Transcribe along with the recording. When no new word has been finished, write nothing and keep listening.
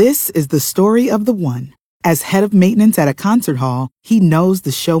This is the story of the one. As head of maintenance at a concert hall, he knows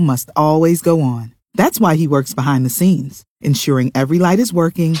the show must always go on. That's why he works behind the scenes, ensuring every light is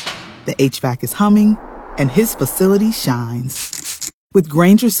working, the HVAC is humming, and his facility shines. With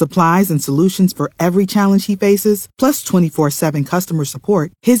Grainger's supplies and solutions for every challenge he faces, plus 24/7 customer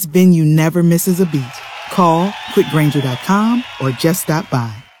support, his venue never misses a beat. Call quickgrainger.com or just stop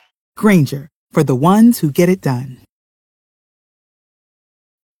by. Grainger, for the ones who get it done.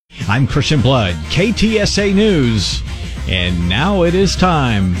 I'm Christian Blood, KTSA News, and now it is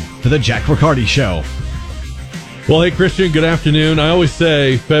time for the Jack Riccardi Show. Well, hey, Christian, good afternoon. I always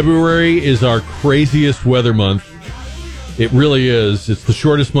say February is our craziest weather month. It really is. It's the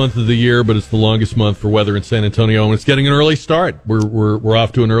shortest month of the year, but it's the longest month for weather in San Antonio, and it's getting an early start. We're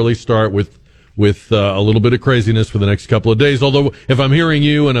off to an early start with a little bit of craziness for the next couple of days. Although, if I'm hearing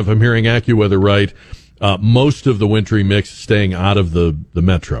you and if I'm hearing AccuWeather right, most of the wintry mix is staying out of the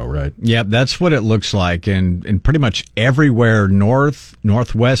metro, right? Yeah, that's what it looks like. And pretty much everywhere north,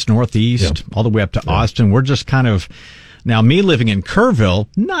 northwest, northeast, all the way up to Austin. We're just kind of, now me living in Kerrville,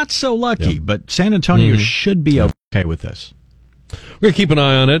 not so lucky, but San Antonio should be okay with this. We're going to keep an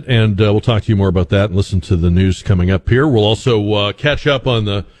eye on it, and we'll talk to you more about that and listen to the news coming up here. We'll also catch up on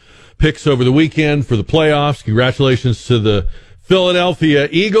the picks over the weekend for the playoffs. Congratulations to the Philadelphia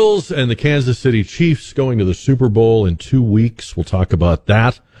Eagles and the Kansas City Chiefs going to the Super Bowl in 2 weeks. We'll talk about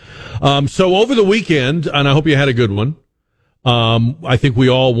that. So over the weekend, and I hope you had a good one, I think we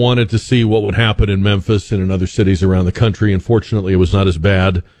all wanted to see what would happen in Memphis and in other cities around the country. Unfortunately, it was not as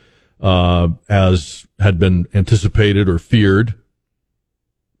bad as had been anticipated or feared.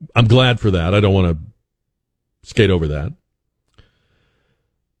 I'm glad for that. I don't want to skate over that.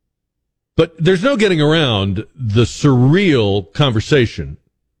 But there's no getting around the surreal conversation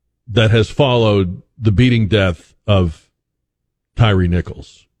that has followed the beating death of Tyre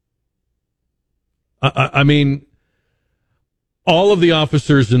Nichols. I mean, all of the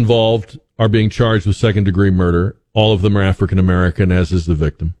officers involved are being charged with second-degree murder. All of them are African-American, as is the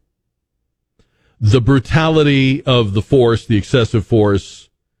victim. The brutality of the force, the excessive force,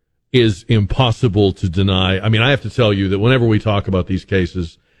 is impossible to deny. I mean, I have to tell you that whenever we talk about these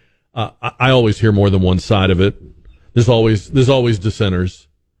cases, I always hear more than one side of it. There's always dissenters.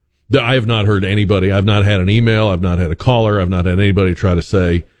 I have not heard anybody. I've not had an email. I've not had a caller. I've not had anybody try to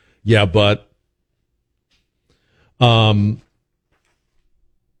say, yeah, but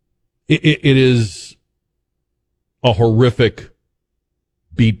it is a horrific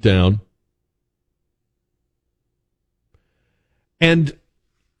beatdown. And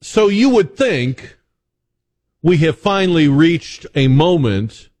so you would think we have finally reached a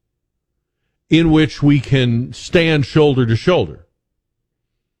moment in which we can stand shoulder to shoulder,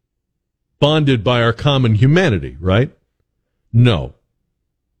 bonded by our common humanity, right? No.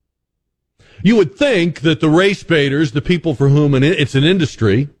 You would think that the race baiters, the people for whom it's an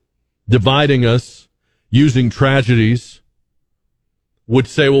industry, dividing us, using tragedies, would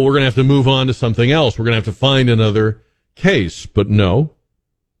say, well, we're going to have to move on to something else. We're going to have to find another case. But no.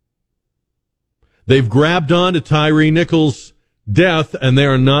 They've grabbed on to Tyre Nichols' death, and they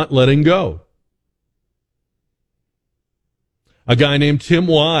are not letting go. A guy named Tim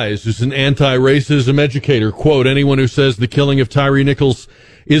Wise, who's an anti-racism educator, quote, anyone who says the killing of Tyre Nichols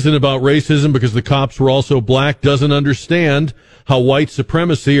isn't about racism because the cops were also black doesn't understand how white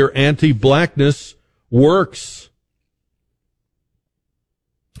supremacy or anti-blackness works.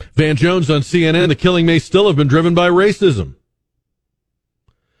 Van Jones on CNN, the killing may still have been driven by racism.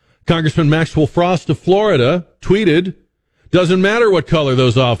 Congressman Maxwell Frost of Florida tweeted, doesn't matter what color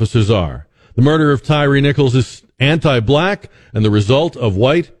those officers are. The murder of Tyre Nichols is anti-black and the result of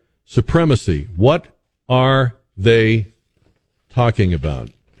white supremacy. What are they talking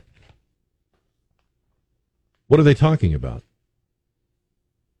about? What are they talking about?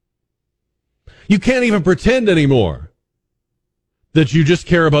 You can't even pretend anymore that you just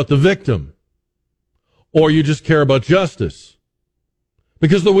care about the victim or you just care about justice,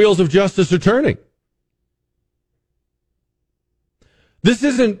 because the wheels of justice are turning. This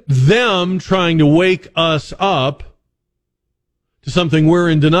isn't them trying to wake us up to something we're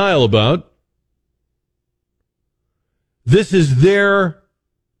in denial about. This is their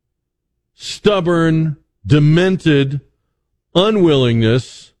stubborn, demented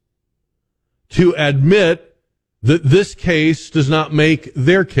unwillingness to admit that this case does not make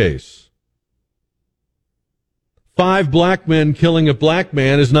their case. 5 black men killing a black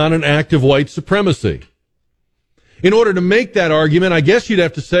man is not an act of white supremacy. In order to make that argument, I guess you'd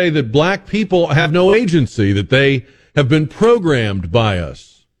have to say that black people have no agency, that they have been programmed by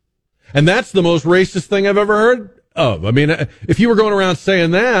us. And that's the most racist thing I've ever heard of. I mean, if you were going around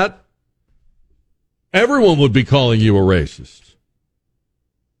saying that, everyone would be calling you a racist.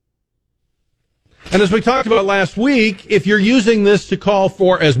 And as we talked about last week, if you're using this to call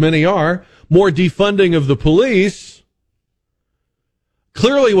for, as many are, more defunding of the police,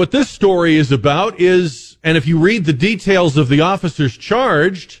 clearly what this story is about is, and if you read the details of the officers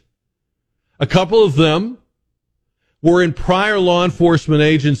charged, a couple of them were in prior law enforcement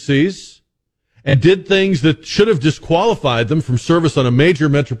agencies and did things that should have disqualified them from service on a major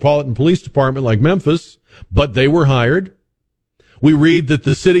metropolitan police department like Memphis, but they were hired. We read that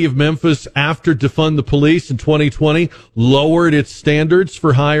the city of Memphis, after defund the police in 2020, lowered its standards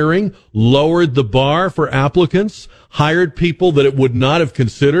for hiring, lowered the bar for applicants, hired people that it would not have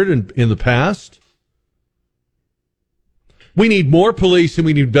considered in the past. We need more police and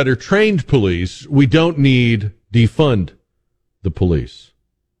we need better trained police. We don't need defund the police.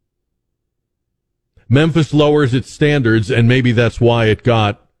 Memphis lowers its standards, and maybe that's why it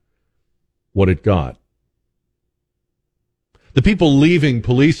got what it got. The people leaving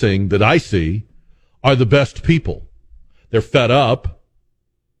policing that I see are the best people. They're fed up,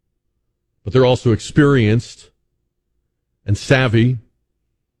 but they're also experienced and savvy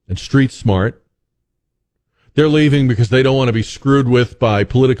and street smart. They're leaving because they don't want to be screwed with by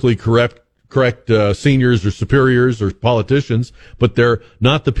politically correct seniors or superiors or politicians, but they're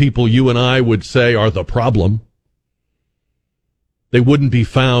not the people you and I would say are the problem. They wouldn't be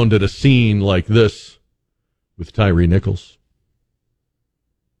found at a scene like this with Tyre Nichols.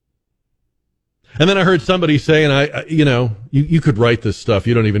 And then I heard somebody say, and you could write this stuff.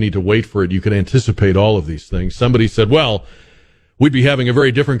 You don't even need to wait for it. You can anticipate all of these things. Somebody said, well, we'd be having a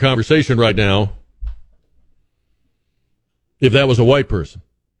very different conversation right now if that was a white person.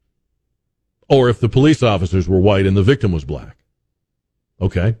 Or if the police officers were white and the victim was black.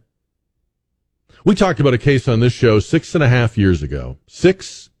 Okay. We talked about a case on this show 6.5 years ago.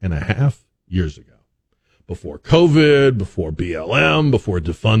 6.5 years ago. Before COVID, before BLM, before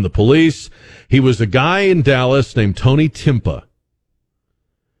defund the police. He was a guy in Dallas named Tony Timpa.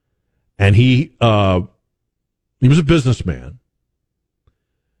 And he was a businessman.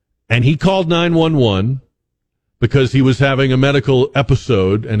 And he called 911 because he was having a medical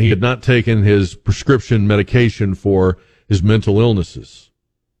episode and he had not taken his prescription medication for his mental illnesses.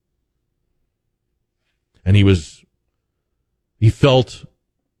 And he felt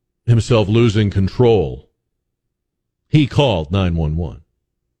himself losing control. He called 911.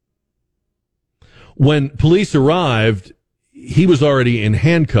 When police arrived, he was already in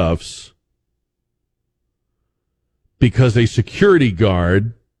handcuffs because a security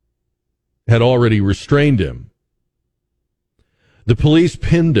guard had already restrained him. The police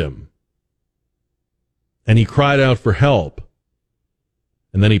pinned him, and he cried out for help,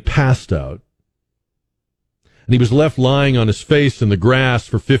 and then he passed out. And he was left lying on his face in the grass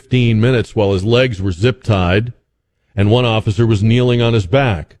for 15 minutes while his legs were zip-tied, and one officer was kneeling on his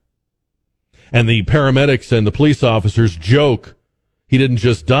back. And the paramedics and the police officers joke, he didn't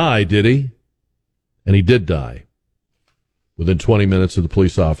just die, did he? And he did die within 20 minutes of the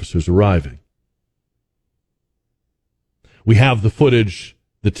police officers arriving. We have the footage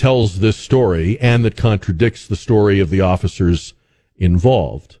that tells this story and that contradicts the story of the officers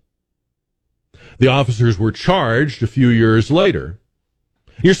involved. The officers were charged a few years later.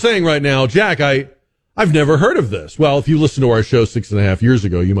 You're saying right now, Jack, I've never heard of this. Well, if you listened to our show 6.5 years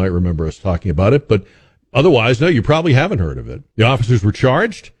ago, you might remember us talking about it, but otherwise, no, you probably haven't heard of it. The officers were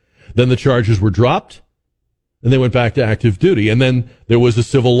charged, then the charges were dropped, and they went back to active duty. And then there was a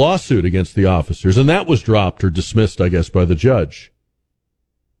civil lawsuit against the officers, and that was dropped or dismissed, I guess, by the judge.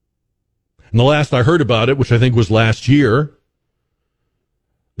 And the last I heard about it, which I think was last year,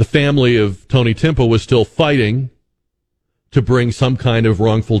 the family of Tony Timpa was still fighting to bring some kind of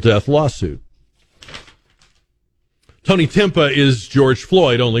wrongful death lawsuit. Tony Timpa is George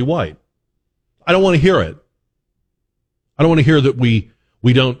Floyd, only white. I don't want to hear it. I don't want to hear that we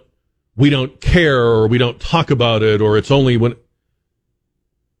don't care or we don't talk about it or it's only when.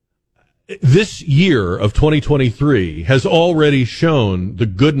 This year of 2023 has already shown the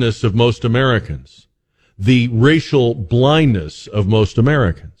goodness of most Americans, the racial blindness of most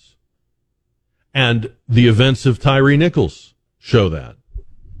Americans. And the events of Tyre Nichols show that.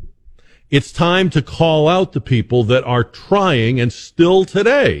 It's time to call out the people that are trying, and still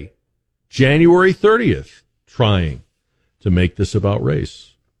today, January 30th, trying to make this about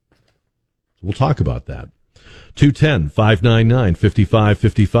race. We'll talk about that.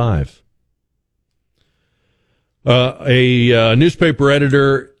 210-599-5555. A newspaper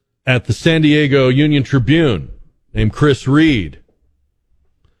editor at the San Diego Union Tribune named Chris Reed,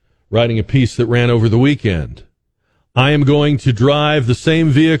 writing a piece that ran over the weekend. I am going to drive the same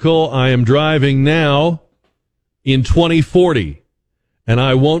vehicle I am driving now in 2040, and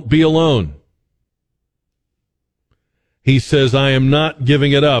I won't be alone. He says, I am not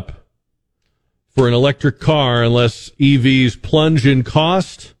giving it up for an electric car unless EVs plunge in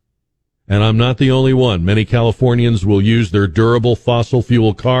cost, and I'm not the only one. Many Californians will use their durable fossil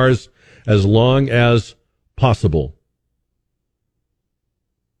fuel cars as long as possible.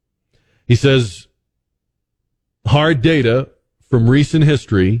 He says, hard data from recent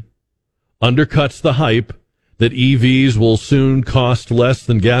history undercuts the hype that EVs will soon cost less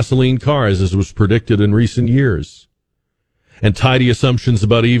than gasoline cars, as was predicted in recent years. And tidy assumptions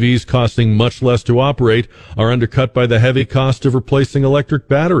about EVs costing much less to operate are undercut by the heavy cost of replacing electric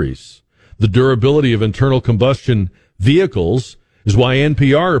batteries. The durability of internal combustion vehicles is why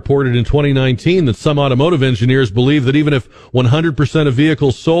NPR reported in 2019 that some automotive engineers believe that even if 100% of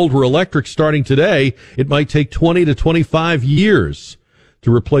vehicles sold were electric starting today, it might take 20 to 25 years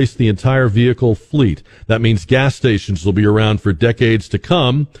to replace the entire vehicle fleet. That means gas stations will be around for decades to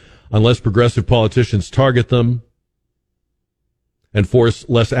come unless progressive politicians target them and force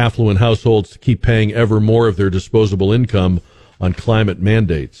less affluent households to keep paying ever more of their disposable income on climate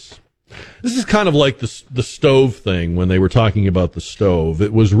mandates. This is kind of like the stove thing when they were talking about the stove.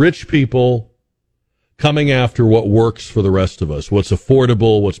 It was rich people coming after what works for the rest of us, what's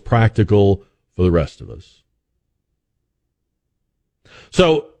affordable, what's practical for the rest of us.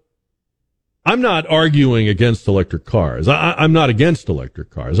 So I'm not arguing against electric cars. I'm not against electric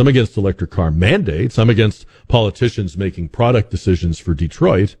cars. I'm against electric car mandates. I'm against politicians making product decisions for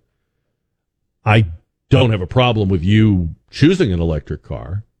Detroit. I don't have a problem with you choosing an electric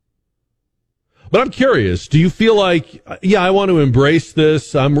car. But I'm curious, do you feel like, yeah, I want to embrace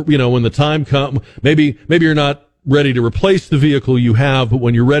this? When the time comes, maybe you're not ready to replace the vehicle you have, but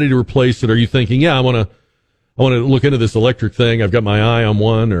when you're ready to replace it, are you thinking, yeah, I want to look into this electric thing. I've got my eye on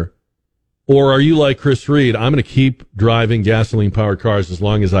one, or are you like Chris Reed? I'm going to keep driving gasoline powered cars as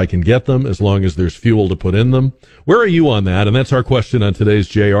long as I can get them, as long as there's fuel to put in them. Where are you on that? And that's our question on today's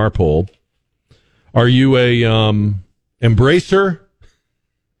JR poll. Are you a, embracer?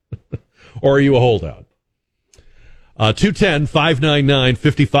 Or are you a holdout?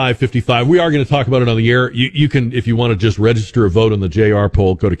 210-599-5555. We are going to talk about it on the air. You can, if you want to just register a vote on the JR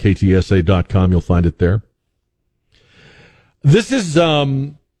poll, go to ktsa.com. You'll find it there. This is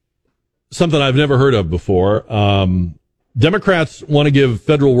something I've never heard of before. Democrats want to give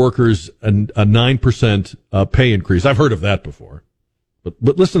federal workers a 9% pay increase. I've heard of that before. But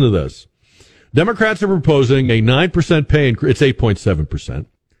listen to this. Democrats are proposing a 9% pay increase. It's 8.7%.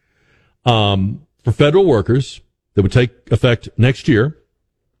 For federal workers that would take effect next year.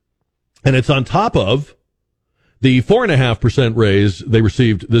 And it's on top of the 4.5% raise they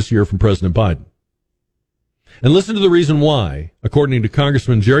received this year from President Biden. And listen to the reason why. According to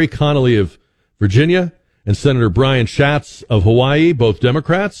Congressman Jerry Connolly of Virginia and Senator Brian Schatz of Hawaii, both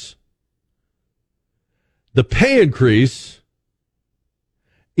Democrats, the pay increase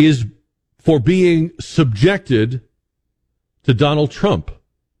is for being subjected to Donald Trump.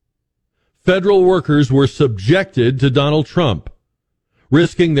 Federal workers were subjected to Donald Trump,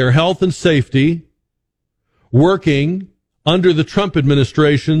 risking their health and safety, working under the Trump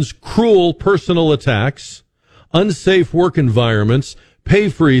administration's cruel personal attacks, unsafe work environments, pay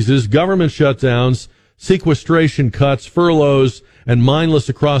freezes, government shutdowns, sequestration cuts, furloughs, and mindless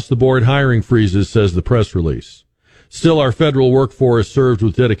across-the-board hiring freezes, says the press release. Still, our federal workforce served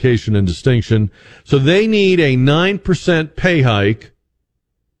with dedication and distinction, so they need a 9% pay hike,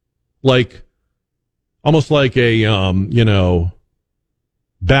 almost like a,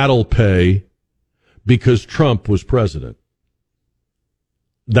 battle pay because Trump was president.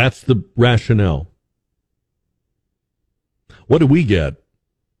 That's the rationale. What do we get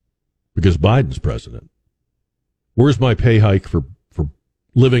because Biden's president? Where's my pay hike for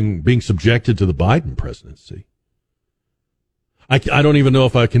being subjected to the Biden presidency? I don't even know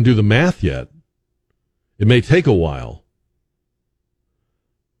if I can do the math yet. It may take a while.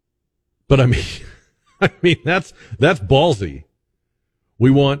 But I mean, that's ballsy.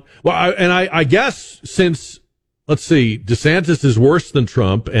 I guess since, let's see, DeSantis is worse than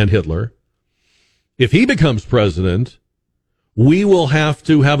Trump and Hitler. If he becomes president, we will have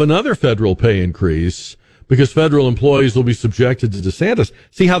to have another federal pay increase because federal employees will be subjected to DeSantis.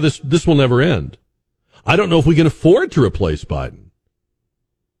 See how this will never end. I don't know if we can afford to replace Biden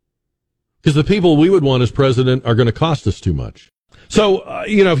because the people we would want as president are going to cost us too much. So,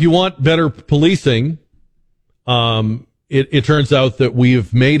 if you want better policing, it turns out that we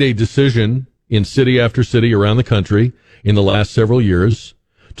have made a decision in city after city around the country in the last several years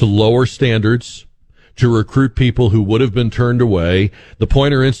to lower standards, to recruit people who would have been turned away. The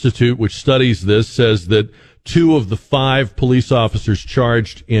Poynter Institute, which studies this, says that 2 of the 5 police officers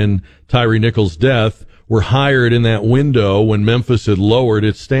charged in Tyre Nichols' death were hired in that window when Memphis had lowered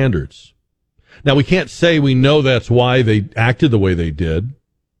its standards. Now, we can't say we know that's why they acted the way they did,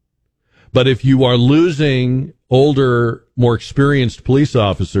 but if you are losing older, more experienced police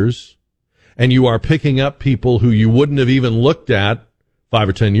officers and you are picking up people who you wouldn't have even looked at 5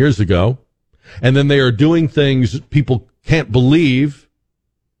 or 10 years ago, and then they are doing things people can't believe,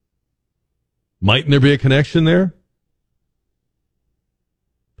 mightn't there be a connection there?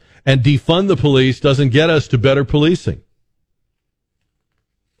 And defund the police doesn't get us to better policing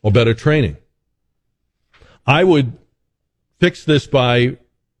or better training. I would fix this by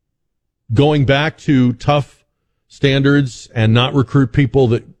going back to tough standards and not recruit people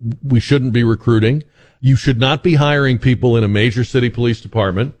that we shouldn't be recruiting. You should not be hiring people in a major city police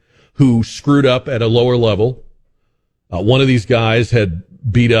department who screwed up at a lower level. One of these guys had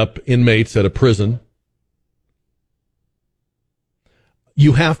beat up inmates at a prison.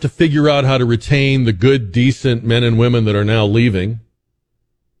 You have to figure out how to retain the good, decent men and women that are now leaving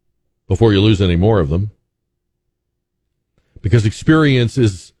before you lose any more of them. Because experience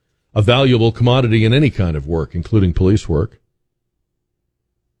is a valuable commodity in any kind of work, including police work.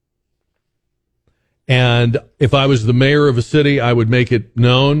 And if I was the mayor of a city, I would make it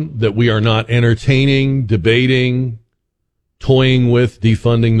known that we are not entertaining, debating, toying with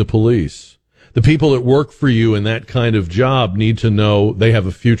defunding the police. The people that work for you in that kind of job need to know they have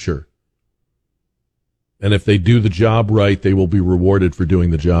a future. And if they do the job right, they will be rewarded for doing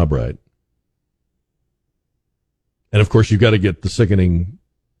the job right. And of course, you've got to get the sickening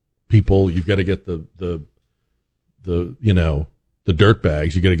people. You've got to get the dirt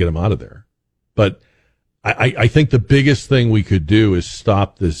bags. You've got to get them out of there. But I think the biggest thing we could do is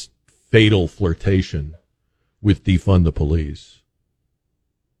stop this fatal flirtation with defund the police.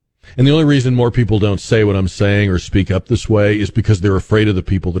 And the only reason more people don't say what I'm saying or speak up this way is because they're afraid of the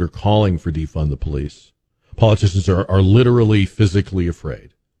people that are calling for defund the police. Politicians are literally physically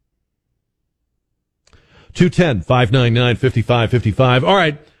afraid. 210-599-5555. All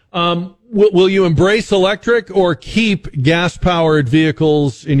right. Will you embrace electric or keep gas-powered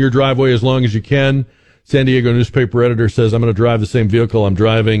vehicles in your driveway as long as you can? San Diego newspaper editor says, I'm going to drive the same vehicle I'm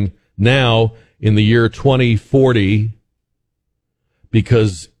driving now in the year 2040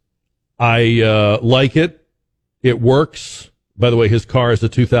 because I like it. It works. By the way, his car is a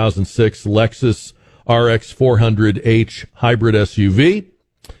 2006 Lexus RX 400h hybrid SUV.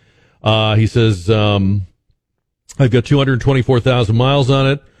 He says, I've got 224,000 miles on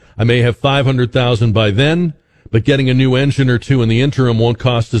it. I may have 500,000 by then, but getting a new engine or two in the interim won't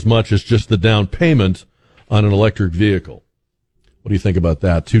cost as much as just the down payment on an electric vehicle. What do you think about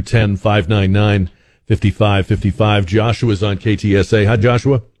that? 210-599-5555. Joshua's on KTSA. Hi,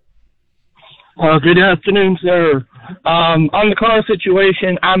 Joshua. Good afternoon, sir. On the car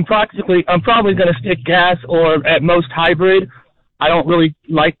situation, I'm probably going to stick gas or at most hybrid. I don't really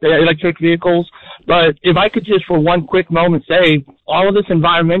like the electric vehicles, but if I could just for one quick moment say all of this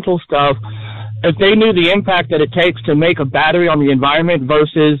environmental stuff, if they knew the impact that it takes to make a battery on the environment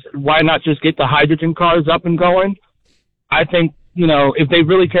versus why not just get the hydrogen cars up and going, I think, if they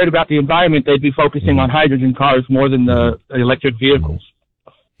really cared about the environment, they'd be focusing on hydrogen cars more than the electric vehicles.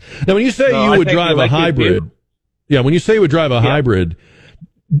 Now, when you say you would drive a hybrid, hybrid,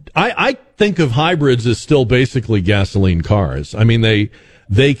 I think of hybrids as still basically gasoline cars. I mean, they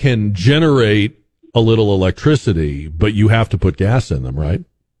can generate a little electricity, but you have to put gas in them, right?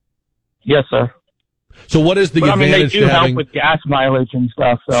 Yes, sir. So what is the advantage they do to having help with gas mileage and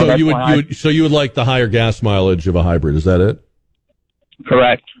stuff? So you would like the higher gas mileage of a hybrid? Is that it?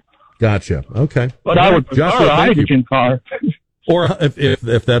 Correct. Gotcha. Okay. But I would prefer a hydrogen car. Or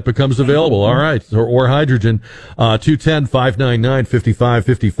if that becomes available, all right. Or hydrogen.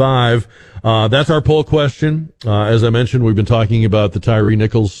 210-599-5555. That's our poll question. As I mentioned, we've been talking about the Tyre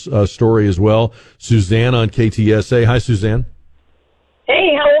Nichols story as well. Suzanne on KTSA. Hi, Suzanne.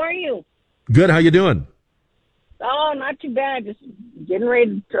 Hey, how are you? Good. How you doing? Oh, not too bad. Just getting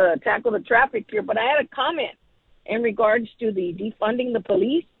ready to tackle the traffic here. But I had a comment in regards to the defunding the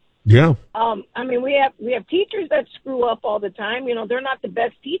police. Yeah. I mean, we have teachers that screw up all the time. They're not the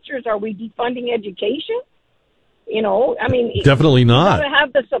best teachers. Are we defunding education? I mean, definitely not. They have to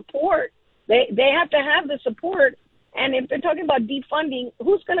have the support. They have to have the support. And if they're talking about defunding,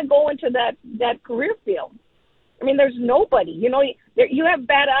 who's going to go into that career field? I mean, there's nobody. You have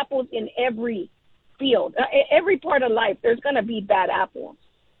bad apples in every field, every part of life. There's going to be bad apples,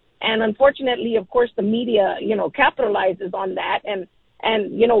 and unfortunately, of course, the media, capitalizes on that, and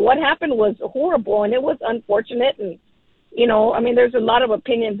And, what happened was horrible, and it was unfortunate. And, there's a lot of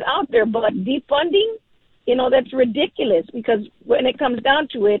opinions out there, but defunding, that's ridiculous, because when it comes down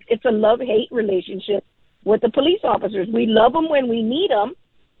to it, it's a love-hate relationship with the police officers. We love them when we need them,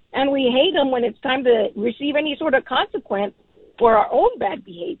 and we hate them when it's time to receive any sort of consequence for our own bad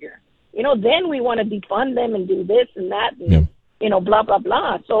behavior. Then we want to defund them and do this and that and, blah, blah,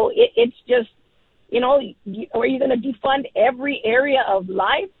 blah. So it's just, are you going to defund every area of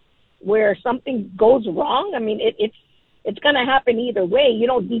life where something goes wrong? I mean, it's going to happen either way. You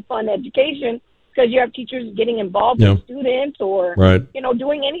don't defund education because you have teachers getting involved with students or,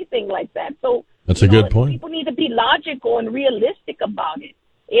 doing anything like that. So that's a good point. People need to be logical and realistic about it.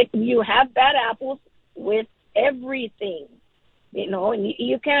 You have bad apples with everything, and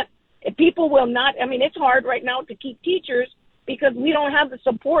you can't, people will not, it's hard right now to keep teachers because we don't have the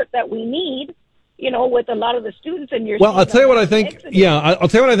support that we need, with a lot of the students. And I'll tell you what I think. I'll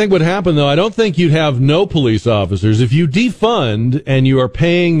tell you what I think would happen, though. I don't think you'd have no police officers. If you defund and you are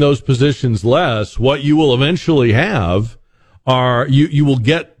paying those positions less, what you will eventually have are you will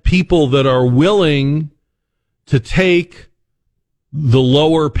get people that are willing to take the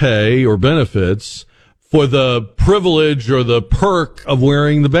lower pay or benefits for the privilege or the perk of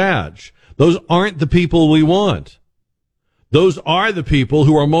wearing the badge. Those aren't the people we want. Those are the people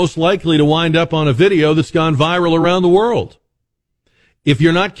who are most likely to wind up on a video that's gone viral around the world. If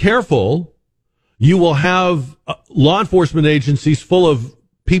you're not careful, you will have law enforcement agencies full of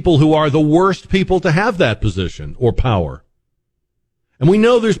people who are the worst people to have that position or power. And we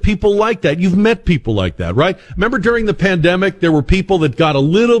know there's people like that. You've met people like that, right? Remember during the pandemic, there were people that got a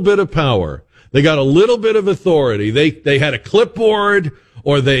little bit of power. They got a little bit of authority. They had a clipboard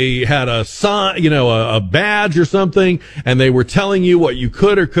or they had a sign, a badge or something, and they were telling you what you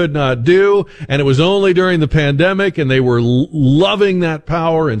could or could not do. And it was only during the pandemic, and they were loving that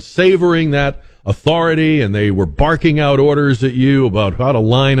power and savoring that authority, and they were barking out orders at you about how to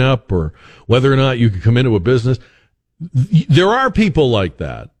line up or whether or not you could come into a business. There are people like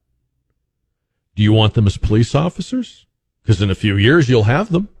that. Do you want them as police officers? Because in a few years, you'll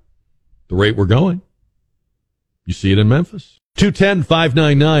have them. The rate we're going. You see it in Memphis.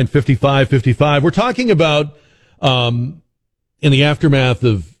 210-599-5555. We're talking about, in the aftermath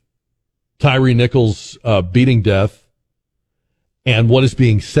of Tyree Nichols' beating death and what is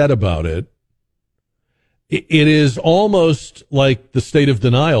being said about it. It is almost like the state of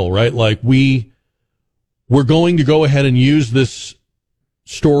denial, right? Like we're going to go ahead and use this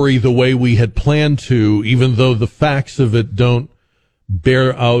story the way we had planned to, even though the facts of it don't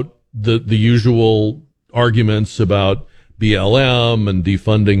bear out the usual arguments about BLM and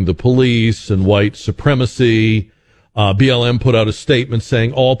defunding the police and white supremacy. BLM put out a statement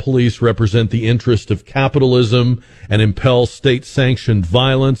saying all police represent the interest of capitalism and impel state-sanctioned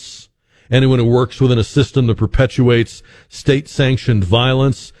violence. Anyone who works within a system that perpetuates state-sanctioned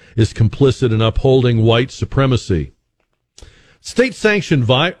violence is complicit in upholding white supremacy. State-sanctioned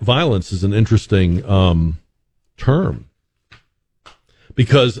violence is an interesting term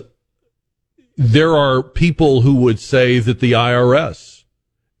because there are people who would say that the IRS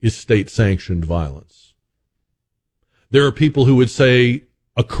is state-sanctioned violence. There are people who would say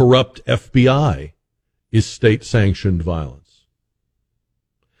a corrupt FBI is state-sanctioned violence.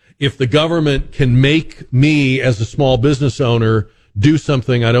 If the government can make me as a small business owner do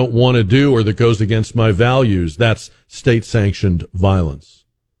something I don't want to do or that goes against my values, that's state-sanctioned violence.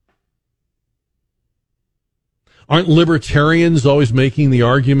 Aren't libertarians always making the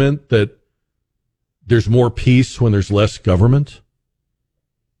argument that there's more peace when there's less government?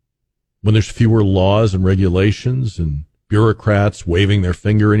 When there's fewer laws and regulations and bureaucrats waving their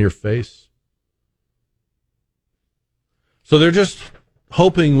finger in your face? So they're just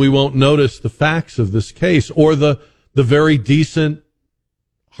hoping we won't notice the facts of this case or the very decent,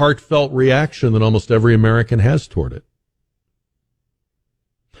 heartfelt reaction that almost every American has toward it.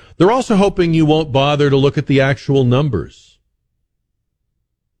 They're also hoping you won't bother to look at the actual numbers.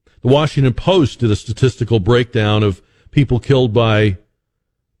 The Washington Post did a statistical breakdown of people killed by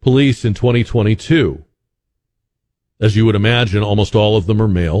police in 2022. As you would imagine, almost all of them are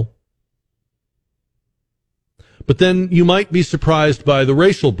male. But then you might be surprised by the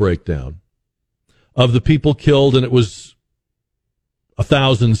racial breakdown of the people killed, and it was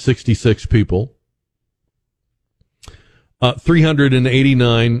 1,066 people.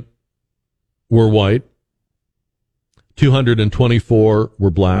 389 were white. 224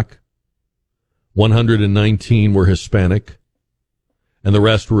 were black. 119 were Hispanic. And the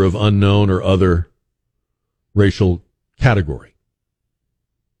rest were of unknown or other racial category.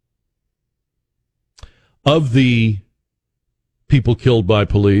 Of the people killed by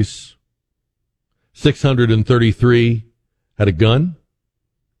police. 633 had a gun.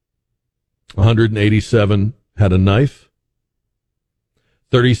 187 had a knife.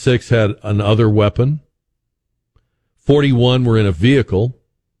 36 had another weapon. 41 were in a vehicle.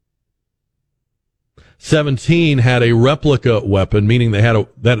 17 had a replica weapon, meaning they had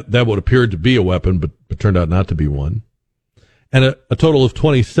that would appear to be a weapon, but turned out not to be one. And a total of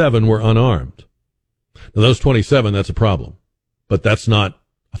 27 were unarmed. Now, those 27, that's a problem. But that's not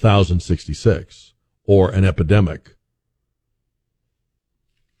 1,066 or an epidemic.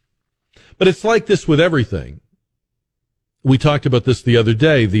 But it's like this with everything. We talked about this the other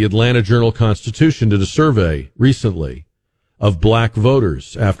day. The Atlanta Journal-Constitution did a survey recently of black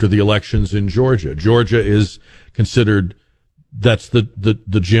voters after the elections in Georgia. Georgia is considered, that's the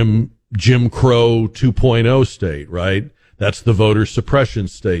Jim Crow 2.0 state, right? That's the voter suppression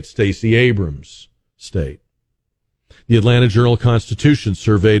state, Stacey Abrams state. The Atlanta Journal-Constitution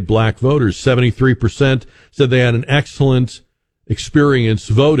surveyed black voters. 73% said they had an excellent experience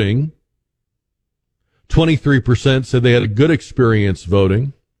voting. 23% said they had a good experience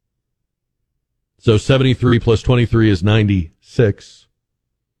voting. So 73 plus 23 is 96.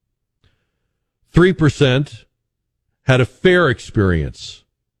 3% had a fair experience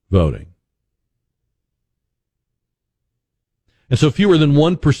voting. And so fewer than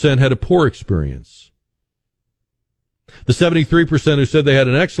 1% had a poor experience. The 73% who said they had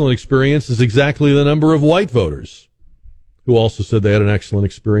an excellent experience is exactly the number of white voters who also said they had an excellent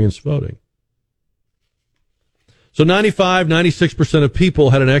experience voting. So 96% of people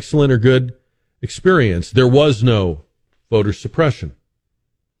had an excellent or good experience. There was no voter suppression.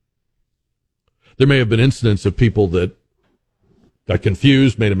 There may have been incidents of people that got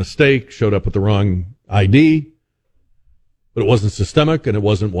confused, made a mistake, showed up with the wrong ID, but it wasn't systemic and it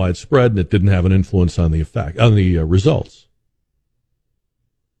wasn't widespread and it didn't have an influence on the results.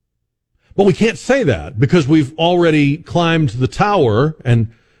 But we can't say that because we've already climbed the tower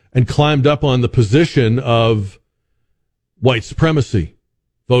and climbed up on the position of white supremacy,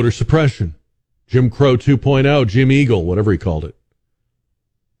 voter suppression, Jim Crow 2.0, Jim Eagle, whatever he called it.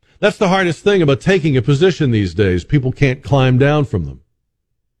 That's the hardest thing about taking a position these days. People can't climb down from them.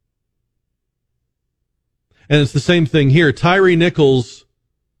 And it's the same thing here. Tyre Nichols'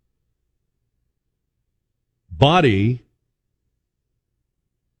 body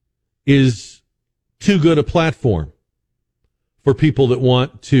is too good a platform for people that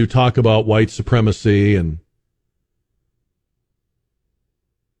want to talk about white supremacy and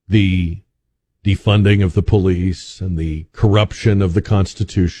the defunding of the police and the corruption of the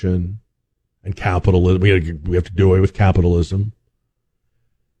Constitution and capitalism. We have to do away with capitalism.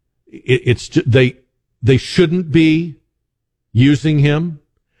 It's just, they shouldn't be using him.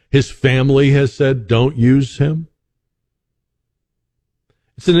 His family has said, don't use him.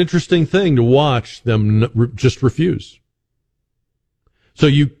 It's an interesting thing to watch them just refuse. So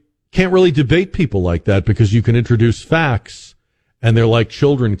you can't really debate people like that because you can introduce facts and they're like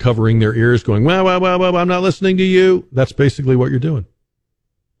children covering their ears going, well, I'm not listening to you. That's basically what you're doing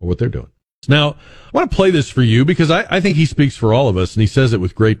or what they're doing. Now, I want to play this for you because I think he speaks for all of us and he says it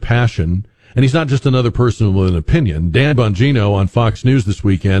with great passion. And he's not just another person with an opinion. Dan Bongino on Fox News this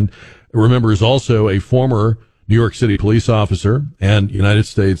weekend, remember, is also a former New York City police officer and United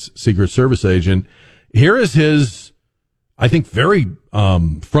States Secret Service agent. Here is his, I think, very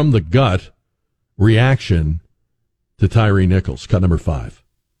from the gut reaction to Tyre Nichols. Cut number 5.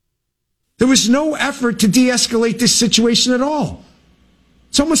 There was no effort to de-escalate this situation at all.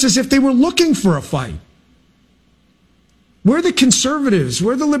 It's almost as if they were looking for a fight. We're the conservatives.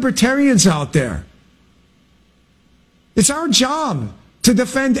 We're the libertarians out there. It's our job to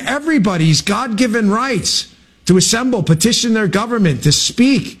defend everybody's God-given rights to assemble, petition their government, to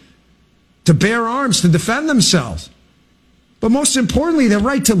speak, to bear arms, to defend themselves. But most importantly, their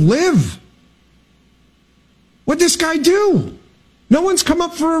right to live. What'd this guy do? No one's come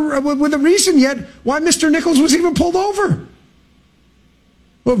up with a reason yet why Mr. Nichols was even pulled over.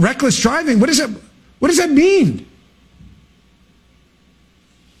 Well, reckless driving, what does that mean?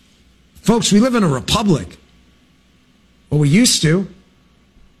 Folks, we live in a republic. Well, we used to.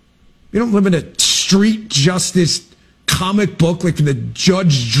 We don't live in a street justice comic book like the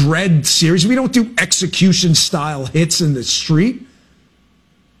Judge Dredd series. We don't do execution-style hits in the street.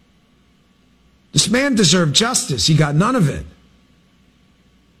 This man deserved justice. He got none of it.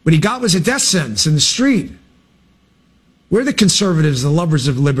 What he got was a death sentence in the street. We're the conservatives, the lovers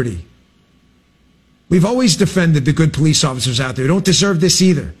of liberty. We've always defended the good police officers out there who don't deserve this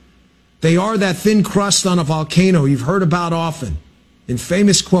either. They are that thin crust on a volcano you've heard about often. in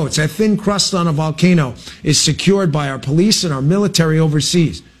famous quotes, that thin crust on a volcano is secured by our police and our military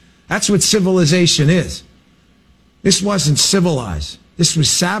overseas. That's what civilization is. This wasn't civilized. This was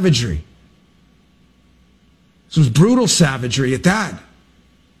savagery. This was brutal savagery at that.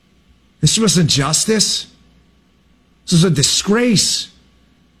 This wasn't justice. This was a disgrace.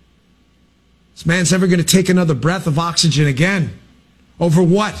 This man's never going to take another breath of oxygen again. Over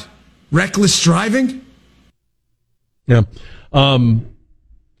what? Reckless driving? Yeah.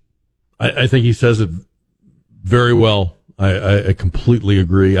 I think he says it very well. I completely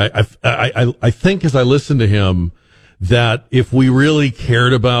agree. I think as I listen to him that if we really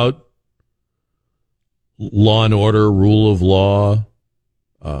cared about law and order, rule of law,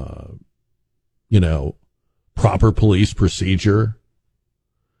 proper police procedure,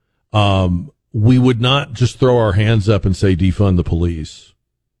 we would not just throw our hands up and say defund the police,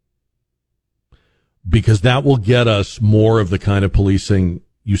 because that will get us more of the kind of policing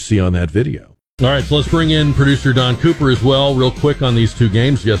you see on that video. All right, so let's bring in producer Don Cooper as well, real quick on these two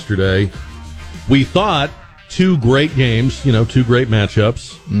games yesterday. We thought two great games, two great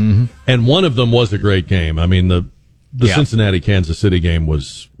matchups, and one of them was a great game. I mean, the Cincinnati-Kansas City game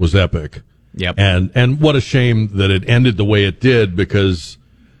was epic. Yep. And what a shame that it ended the way it did, because,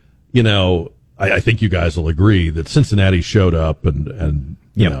 I think you guys will agree that Cincinnati showed up and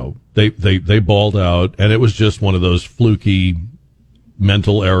they balled out, and it was just one of those fluky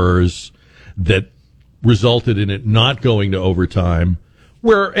mental errors that resulted in it not going to overtime,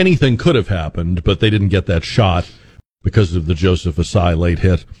 where anything could have happened, but they didn't get that shot because of the Joseph Asai late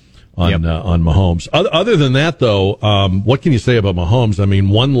hit on Mahomes. Other than that, though, what can you say about Mahomes? I mean,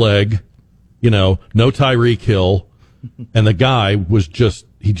 one leg, no Tyreek Hill, and the guy was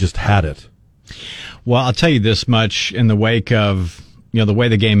he just had it. Well, I'll tell you this much in the wake of, the way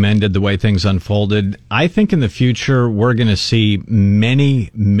the game ended, the way things unfolded. I think in the future, we're going to see many,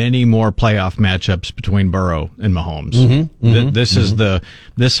 many more playoff matchups between Burrow and Mahomes.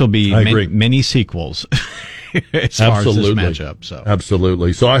 This will be many sequels as far as this matchup. So.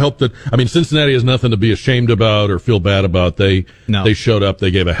 Absolutely. So I hope that, Cincinnati has nothing to be ashamed about or feel bad about. They showed up.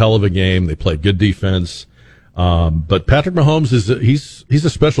 They gave a hell of a game. They played good defense. But Patrick Mahomes he's a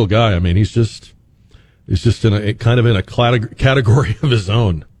special guy. He's just in a category of his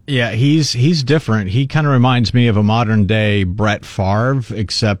own. Yeah, he's different. He kind of reminds me of a modern day Brett Favre,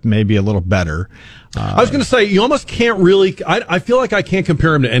 except maybe a little better. I was going to say, you almost can't really. I feel like I can't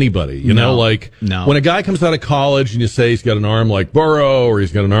compare him to anybody. No. When a guy comes out of college and you say he's got an arm like Burrow or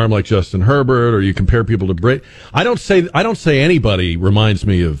he's got an arm like Justin Herbert, or you compare people to Brett. I don't say anybody reminds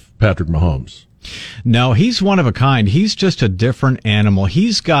me of Patrick Mahomes. No, he's one of a kind. He's just a different animal.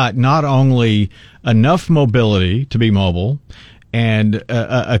 He's got not only enough mobility to be mobile and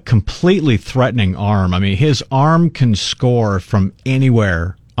a completely threatening arm. His arm can score from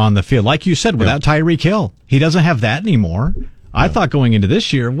anywhere on the field. Like you said, without Tyreek Hill. He doesn't have that anymore. I thought going into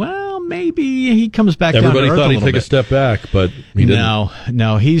this year, maybe he comes back down to earth a little bit. Everybody thought he'd take a step back, but he didn't.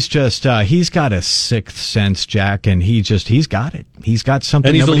 No, he's just, he's got a sixth sense, Jack, and he's got it. He's got something.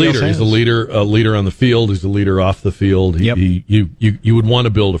 And he's a leader. He's a leader on the field. He's a leader off the field. You would want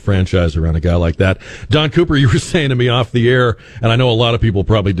to build a franchise around a guy like that. Don Cooper, you were saying to me off the air, and I know a lot of people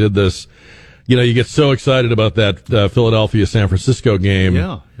probably did this. You get so excited about that Philadelphia-San Francisco game,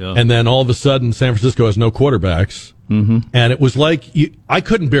 and then all of a sudden San Francisco has no quarterbacks. Mm-hmm. And it was like I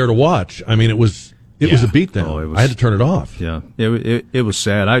couldn't bear to watch. it was a beatdown. I had to turn it off. Yeah, it was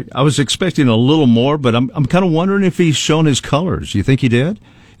sad. I was expecting a little more, but I'm kind of wondering if he's shown his colors. You think he did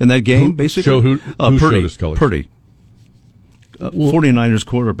in that game? Basically, who Purdy, showed his colors? Purdy, 49ers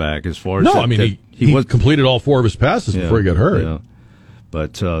quarterback. As far as he completed all four of his passes before he got hurt. Yeah.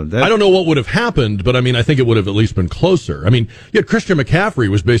 But I don't know what would have happened, but I think it would have at least been closer. Christian McCaffrey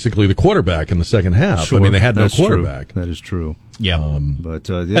was basically the quarterback in the second half. Sure, they had no quarterback. True. That is true. Yeah. And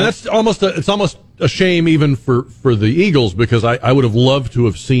that's almost a shame even for the Eagles, because I would have loved to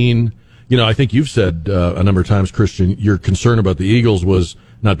have seen, I think you've said a number of times, Christian, your concern about the Eagles was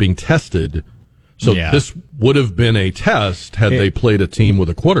not being tested. So this would have been a test had they played a team with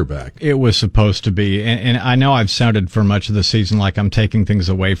a quarterback. It was supposed to be. And I know I've sounded for much of the season like I'm taking things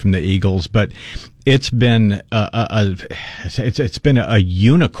away from the Eagles, but it's been it's been a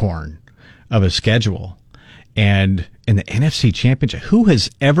unicorn of a schedule. And in the NFC Championship, who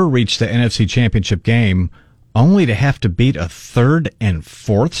has ever reached the NFC Championship game only to have to beat a third and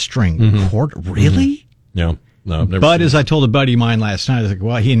fourth string quarter? Really? Mm-hmm. Yeah. No, but as I told a buddy of mine last night, I was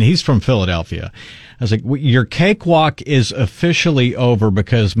like, he's from Philadelphia. I was like, your cakewalk is officially over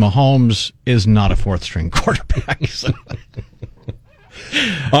because Mahomes is not a fourth string quarterback.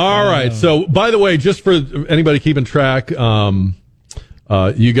 All right. So, by the way, just for anybody keeping track,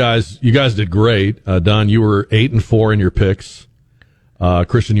 You guys did great. Don, you were 8-4 in your picks.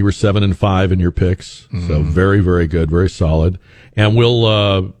 Christian, you were 7-5 in your picks. So very, very good, very solid. And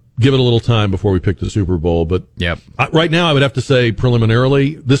we'll give it a little time before we pick the Super Bowl. But right now, I would have to say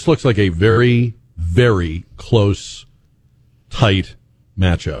preliminarily, this looks like a very, very close, tight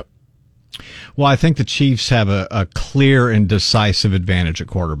matchup. Well, I think the Chiefs have a clear and decisive advantage at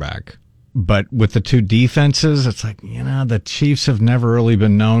quarterback. But with the two defenses, it's like, the Chiefs have never really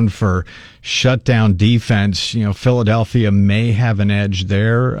been known for shutdown defense. Philadelphia may have an edge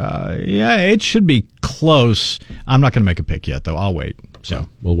there. It should be close. I'm not going to make a pick yet, though. I'll wait. So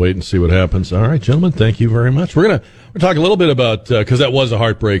we'll wait and see what happens. All right, gentlemen, thank you very much. We're talk a little bit about, because that was a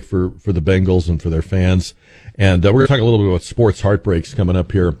heartbreak for the Bengals and for their fans. And we're going to talk a little bit about sports heartbreaks coming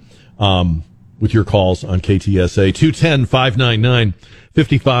up here with your calls on KTSA 210-599-5555.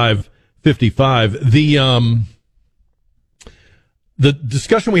 The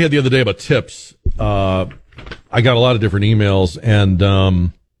discussion we had the other day about tips, I got a lot of different emails, and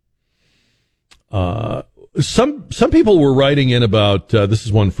some people were writing in about this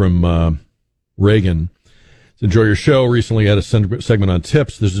is one from Reagan. Enjoy your show. Recently had a segment on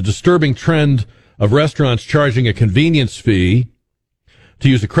tips. There's a disturbing trend of restaurants charging a convenience fee to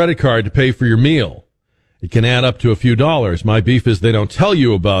use a credit card to pay for your meal. It can add up to a few dollars. My beef is they don't tell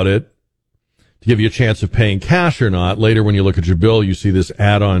you about it to give you a chance of paying cash or not. Later, when you look at your bill, you see this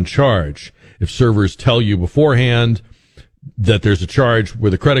add-on charge. If servers tell you beforehand that there's a charge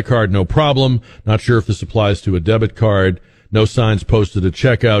with a credit card, no problem. Not sure if this applies to a debit card. No signs posted at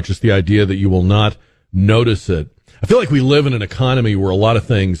checkout, just the idea that you will not notice it. I feel like we live in an economy where a lot of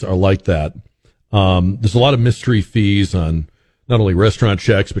things are like that. There's a lot of mystery fees on not only restaurant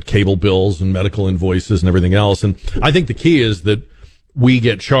checks, but cable bills and medical invoices and everything else. And I think the key is that we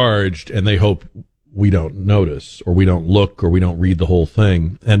get charged and they hope we don't notice or we don't look or we don't read the whole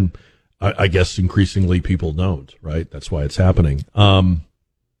thing. And I guess increasingly people don't, right? That's why it's happening. And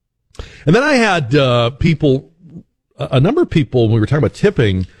then I had a number of people, when we were talking about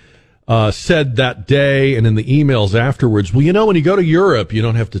tipping, said that day and in the emails afterwards, well, when you go to Europe, you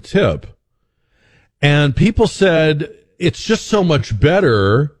don't have to tip. And people said it's just so much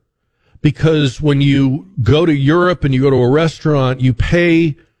better because when you go to Europe and you go to a restaurant, you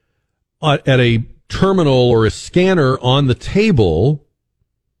pay at a terminal or a scanner on the table.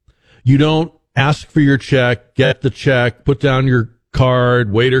 You don't ask for your check, get the check, put down your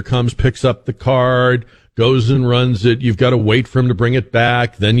card, waiter comes, picks up the card, goes and runs it. You've got to wait for him to bring it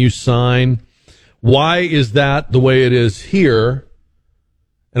back. Then you sign. Why is that the way it is here?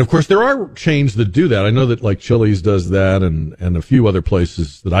 And of course, there are chains that do that. I know that like Chili's does that and a few other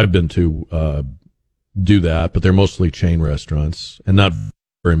places that I've been to, do that, but they're mostly chain restaurants and not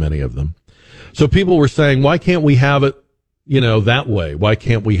very many of them. So people were saying, why can't we have it, that way? Why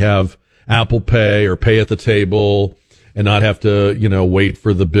can't we have Apple Pay or pay at the table and not have to, wait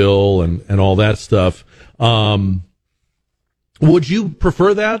for the bill and all that stuff? Would you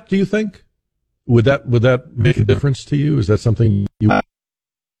prefer that, do you think? Would that make a difference to you? Is that something you...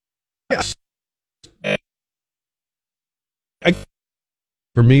 Yes.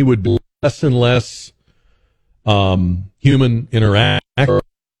 For me, would be less and less human interaction.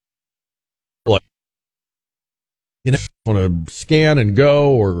 Like, want to scan and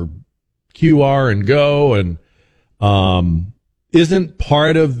go or QR and go, and isn't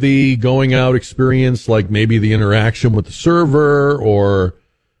part of the going out experience like maybe the interaction with the server or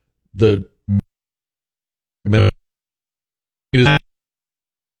the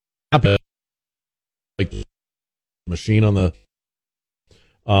like machine on the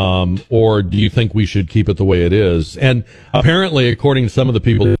or do you think we should keep it the way it is? And apparently, according to some of the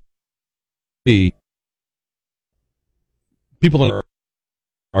people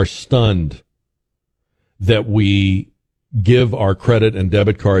are stunned that we give our credit and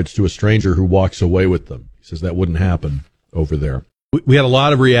debit cards to a stranger who walks away with them. He says that wouldn't happen over there. We had a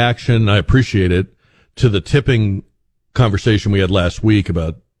lot of reaction. I appreciate it to the tipping conversation we had last week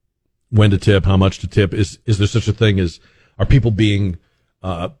about when to tip, how much to tip. Is there such a thing as, are people being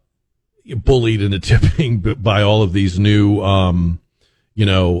bullied into tipping by all of these new,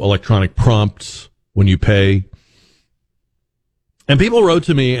 electronic prompts when you pay? And people wrote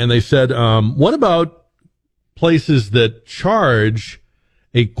to me and they said, what about places that charge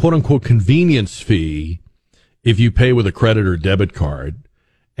a quote unquote convenience fee if you pay with a credit or debit card?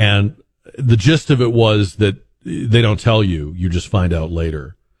 And the gist of it was that they don't tell you, you just find out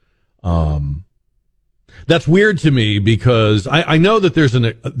later. That's weird to me because I know that there's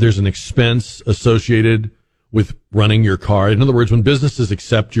an expense associated with running your card. In other words, when businesses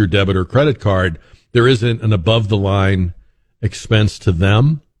accept your debit or credit card, there isn't an above the line expense to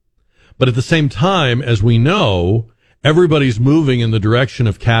them. But at the same time, as we know, everybody's moving in the direction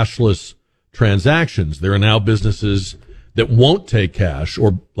of cashless transactions. There are now businesses that won't take cash,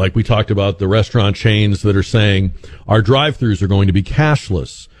 or like we talked about, the restaurant chains that are saying our drive-thrus are going to be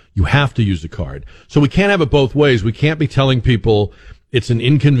cashless. You have to use a card. So we can't have it both ways. We can't be telling people it's an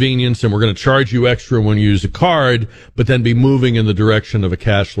inconvenience and we're going to charge you extra when you use a card, but then be moving in the direction of a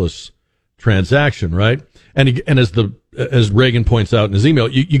cashless transaction, right? And as Reagan points out in his email,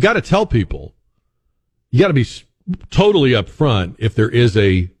 you got to tell people, you got to be totally upfront if there is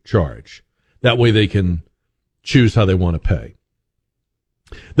a charge. That way they can choose how they want to pay.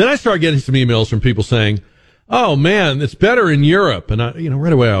 Then I start getting some emails from people saying, "Oh man, it's better in Europe." And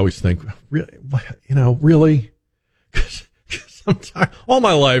right away I always think, really? Sometimes, all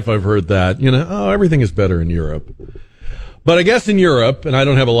my life I've heard that, everything is better in Europe. But I guess in Europe, and I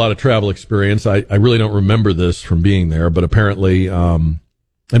don't have a lot of travel experience, I really don't remember this from being there, but apparently, and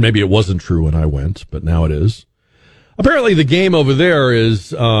maybe it wasn't true when I went, but now it is. Apparently the game over there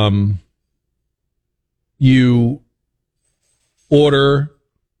is, you order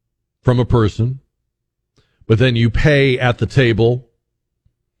from a person, but then you pay at the table,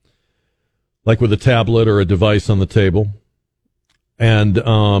 like with a tablet or a device on the table. And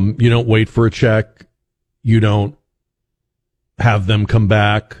you don't wait for a check. You don't have them come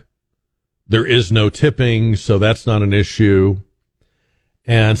back. There is no tipping, so that's not an issue.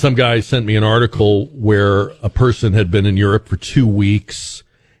 And some guy sent me an article where a person had been in Europe for 2 weeks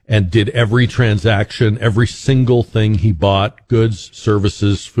and did every transaction, every single thing he bought, goods,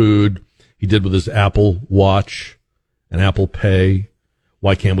 services, food, he did with his Apple Watch and Apple Pay.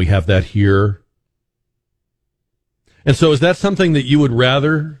 Why can't we have that here? And so is that something that you would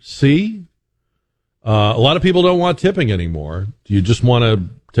rather see? A lot of people don't want tipping anymore. Do you just want to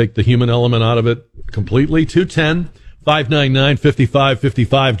take the human element out of it completely?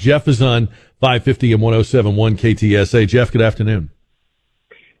 210-599-5555. Jeff is on 550 and 107.1 KTSA. Jeff, good afternoon.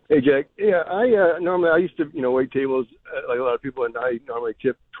 Hey, Jack. Yeah, I normally used to, wait tables like a lot of people, and I normally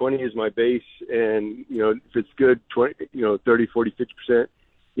tip 20 as my base, and if it's good, 20, 30, 40, 50%.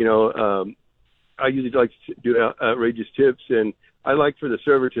 I usually like to do outrageous tips, and I like for the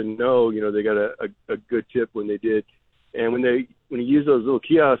server to know, they got a good tip when they did, and when you use those little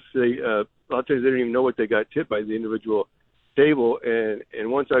kiosks, they a lot of times they don't even know what they got tipped by the individual table, and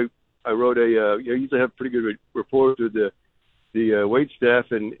once I wrote I usually have pretty good rapport with the wait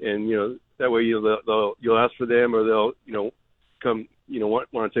staff, and that way you'll ask for them, or they'll come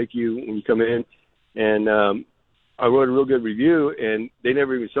want to take you when you come in, and I wrote a real good review, and they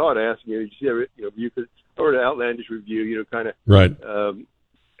never even saw it. I asked them, did you see a review? Because I wrote an outlandish review, kind of right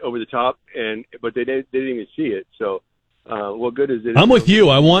over the top, but they didn't even see it. So what good is it? I'm with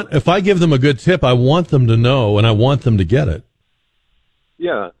you. If I give them a good tip, I want them to know, and I want them to get it.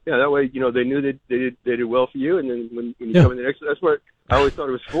 Yeah. That way, they knew that they did well for you, and then when you come in the next, that's what I always thought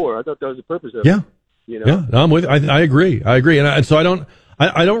it was for. I thought that was the purpose of it. Yeah. Yeah. No, I'm with. I agree. And so I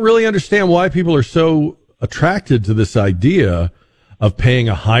don't really understand why people are so attracted to this idea of paying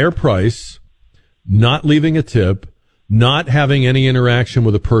a higher price, not leaving a tip, not having any interaction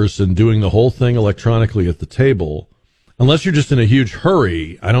with a person, doing the whole thing electronically at the table. Unless you're just in a huge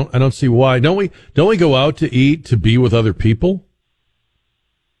hurry, I don't see why. Don't we go out to eat to be with other people?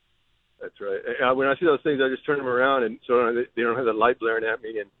 That's right. When I see those things, I just turn them around, and so they don't have the light blaring at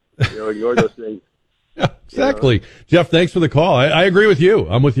me, and ignore those things. Yeah, exactly. Jeff, thanks for the call. I agree with you.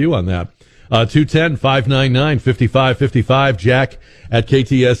 I'm with you on that. 210-599-5555, Jack at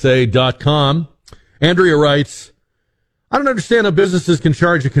KTSA.com. Andrea writes, I don't understand how businesses can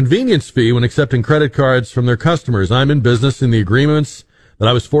charge a convenience fee when accepting credit cards from their customers. I'm in business, and the agreements that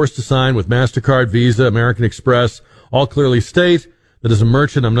I was forced to sign with MasterCard, Visa, American Express all clearly state that as a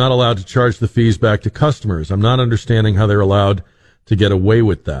merchant, I'm not allowed to charge the fees back to customers. I'm not understanding how they're allowed to get away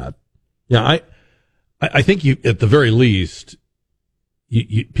with that. Yeah, I think at the very least,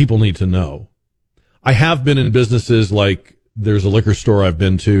 people need to know. I have been in businesses like there's a liquor store I've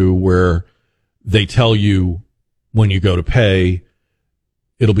been to where they tell you when you go to pay,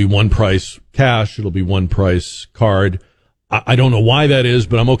 it'll be one price cash, it'll be one price card. I don't know why that is,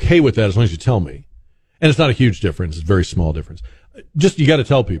 but I'm okay with that as long as you tell me. And it's not a huge difference. It's a very small difference. Just, you got to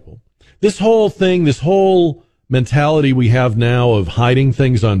tell people. This whole thing, this whole mentality we have now of hiding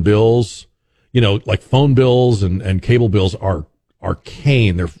things on bills, like phone bills and cable bills are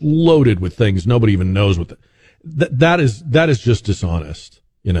arcane. They're loaded with things nobody even knows what that is just dishonest.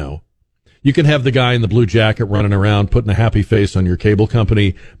 You can have the guy in the blue jacket running around putting a happy face on your cable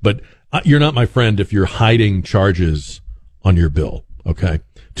company, but you're not my friend if you're hiding charges on your bill. Okay.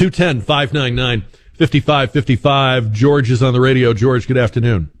 210-599-5555. 5555. George is on the radio. George, good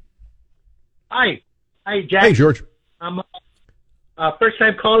afternoon. Hi, Jack. Hey, George. I'm a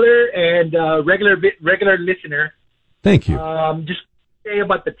first-time caller and regular listener. Thank you. Just say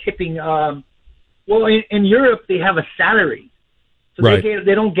about the tipping. Well, in Europe they have a salary, so right.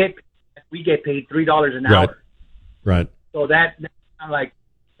 they don't get. We get paid $3 an hour. Right. So that's kind of like,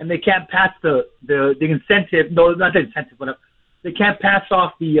 and they can't pass the incentive. No, not the incentive, but they can't pass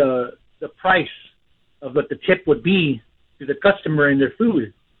off the price of what the tip would be to the customer in their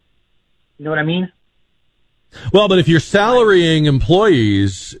food. You know what I mean? Well, but if you're salarying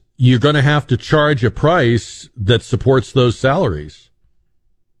employees, you're going to have to charge a price that supports those salaries.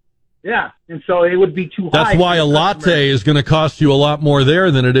 Yeah, and so it would be too high. That's why a latte is going to cost you a lot more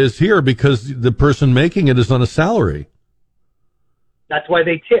there than it is here, because the person making it is on a salary. That's why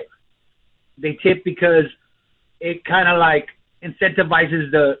they tip. They tip because it kind of like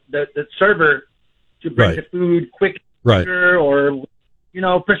incentivizes the server to bring the food quicker, or,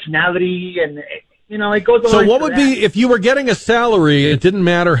 personality, and, it goes on. So what would be, if you were getting a salary, it didn't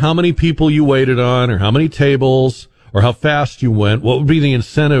matter how many people you waited on or how many tables or how fast you went, what would be the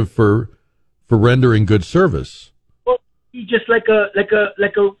incentive for rendering good service? Well, just like a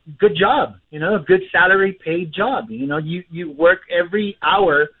good job, a good salary paid job. You work every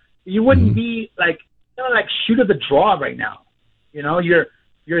hour. You wouldn't be like shoot of the draw right now.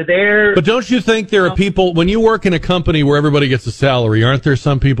 You're there. But don't you think there are people, when you work in a company where everybody gets a salary, aren't there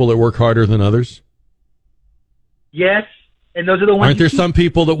some people that work harder than others? Yes. And those are the ones. Aren't there some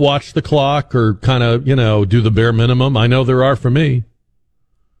people that watch the clock or kind of, do the bare minimum? I know there are for me.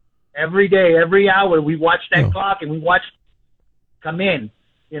 Every day, every hour, we watch that clock and we watch come in.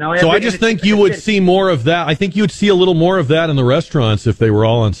 So I just think you would see more of that. I think you would see a little more of that in the restaurants if they were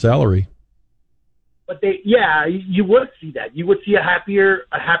all on salary. But you would see that. You would see a happier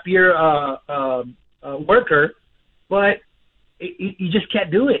worker, but you just can't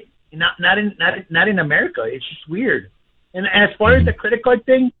do it. Not in America. It's just weird. And as far as the credit card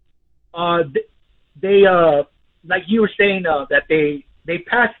thing, they like you were saying that they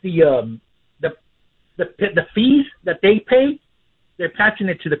pass the fees that they pay, they're passing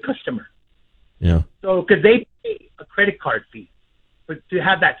it to the customer. Yeah. So because they pay a credit card fee to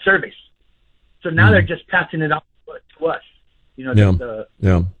have that service, so now they're just passing it on to us.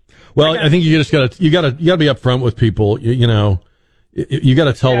 Yeah. Well, I think you just gotta be upfront with people. You got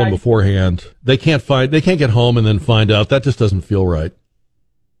to tell them beforehand. They can't get home and then find out. That just doesn't feel right.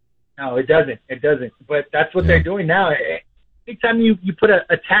 No, it doesn't. But that's what they're doing now. Anytime you put a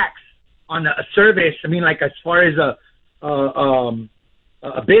tax on a service, like as far as a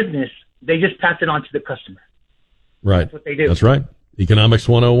business, they just pass it on to the customer. Right. That's what they do. That's right. Economics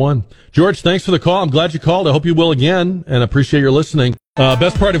 101. George, thanks for the call. I'm glad you called. I hope you will again, and appreciate your listening.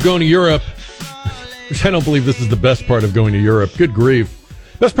 Best part of going to Europe. Which I don't believe this is the best part of going to Europe. Good grief.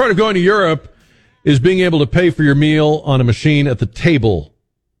 Best part of going to Europe is being able to pay for your meal on a machine at the table.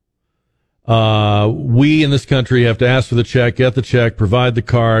 We in this country have to ask for the check, get the check, provide the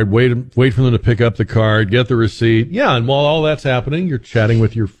card, wait for them to pick up the card, get the receipt. Yeah, and while all that's happening, you're chatting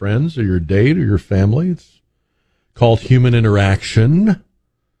with your friends or your date or your family. It's called human interaction.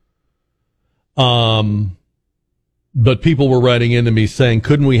 But people were writing into me saying,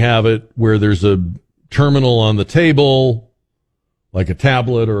 couldn't we have it where there's a terminal on the table, like a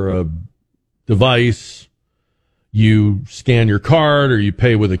tablet or a device, you scan your card or you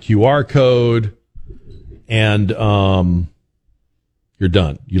pay with a QR code, and you're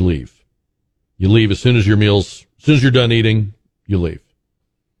done. You leave. You leave as soon as you're done eating, you leave.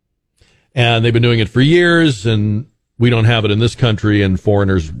 And they've been doing it for years, and we don't have it in this country, and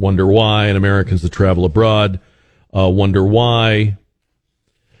foreigners wonder why, and Americans that travel abroad wonder why.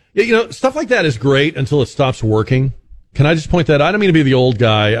 Stuff like that is great until it stops working. Can I just point that out? I don't mean to be the old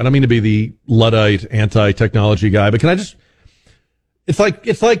guy. I don't mean to be the Luddite anti-technology guy, but it's like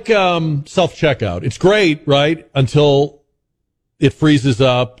self-checkout. It's great, right? Until it freezes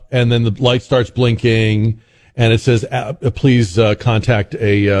up and then the light starts blinking and it says, please contact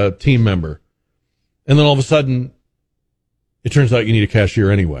a team member. And then all of a sudden it turns out you need a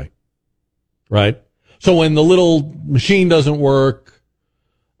cashier anyway, right? So when the little machine doesn't work,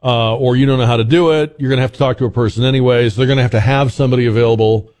 or you don't know how to do it, you're going to have to talk to a person anyway. So they're going to have somebody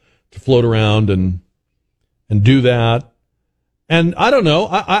available to float around and do that. And I don't know.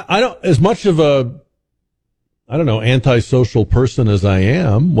 I don't, as much of antisocial person as I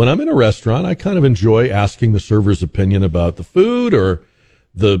am, when I'm in a restaurant, I kind of enjoy asking the server's opinion about the food or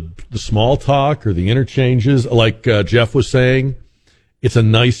the small talk or the interchanges. Like Jeff was saying, it's a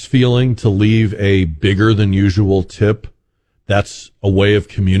nice feeling to leave a bigger than usual tip that's a way of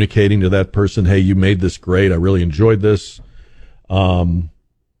communicating to that person, hey, you made this great. I really enjoyed this. I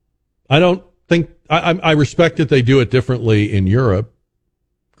don't think I respect that they do it differently in Europe.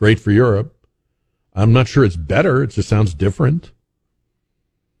 Great for Europe. I'm not sure it's better. It just sounds different.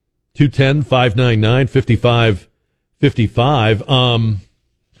 210-599-5555.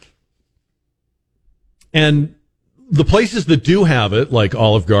 And the places that do have it, like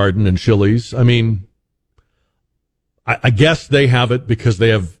Olive Garden and Chili's, I mean, I guess they have it because they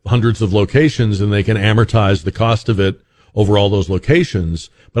have hundreds of locations and they can amortize the cost of it over all those locations.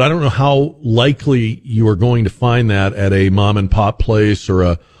 But I don't know how likely you are going to find that at a mom and pop place or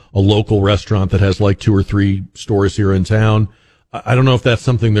a local restaurant that has like 2 or 3 stores here in town. I don't know if that's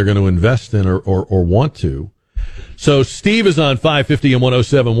something they're going to invest in or want to. So Steve is on 550 and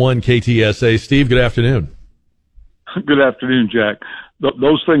 107.1 KTSA. Steve, good afternoon. Good afternoon, Jack.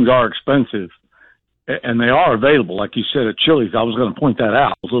 Those things are expensive, and they are available. Like you said, at Chili's, I was going to point that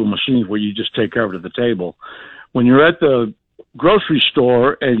out. Those little machines where you just take over to the table. When you're at the grocery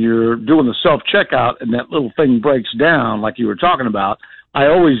store and you're doing the self-checkout and that little thing breaks down, like you were talking about, I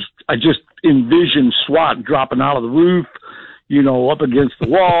just envision SWAT dropping out of the roof, you know, up against the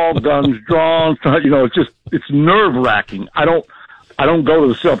wall, guns drawn, you know, it's nerve-wracking. I don't go to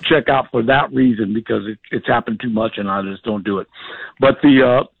the self-checkout for that reason because it's happened too much and I just don't do it. But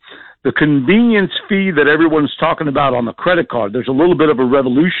the convenience fee that everyone's talking about on the credit card, there's a little bit of a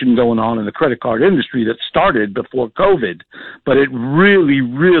revolution going on in the credit card industry that started before COVID, but it really,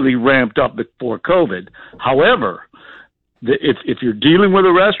 really ramped up before COVID. However, if you're dealing with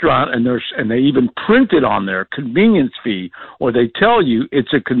a restaurant and they even print it on their convenience fee, or they tell you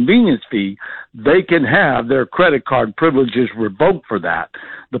it's a convenience fee, they can have their credit card privileges revoked for that.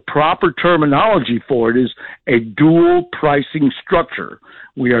 The proper terminology for it is a dual pricing structure.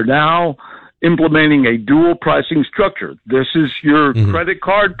 We are now implementing a dual pricing structure. This is your credit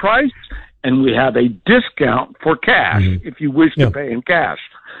card price, and we have a discount for cash if you wish to pay in cash.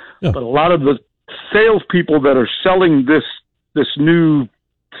 Yeah. But a lot of the salespeople that are selling this new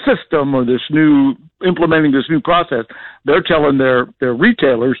system or implementing this new process, they're telling their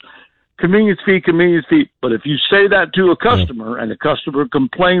retailers, convenience fee. But if you say that to a customer and the customer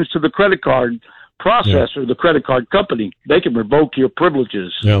complains to the credit card processor, the credit card company, they can revoke your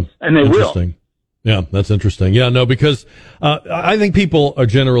privileges. Yeah. And they will. Yeah, that's interesting. Yeah, no, because I think people are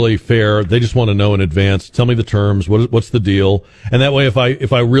generally fair. They just want to know in advance. Tell me the terms. What's the deal? And that way,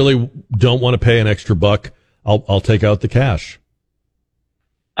 if I really don't want to pay an extra buck, I'll take out the cash.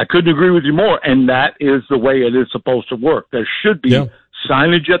 I couldn't agree with you more. And that is the way it is supposed to work. There should be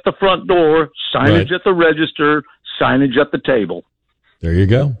signage at the front door, signage at the register, signage at the table. There you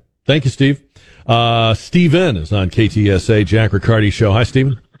go. Thank you, Steve. Steven is on KTSA, Jack Riccardi Show. Hi,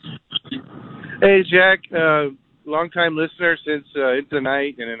 Steven. Hey, Jack, long-time listener since into the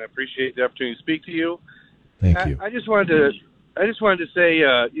night, and I appreciate the opportunity to speak to you. Thank you. I just wanted to say,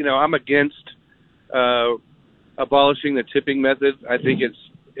 I'm against abolishing the tipping method. I think it's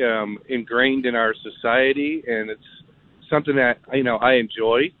ingrained in our society, and it's something that I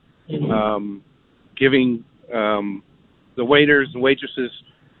enjoy. Giving the waiters and waitresses,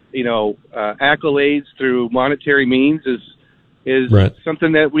 accolades through monetary means is right.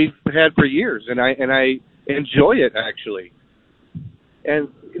 Something that we've had for years, and I enjoy it actually. And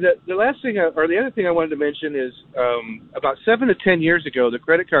the last thing, or the other thing I wanted to mention is about 7 to 10 years ago, the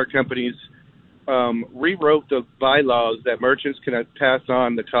credit card companies rewrote the bylaws that merchants can pass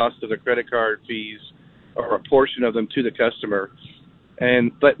on the cost of the credit card fees or a portion of them to the customer,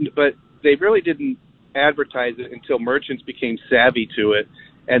 but they really didn't advertise it until merchants became savvy to it,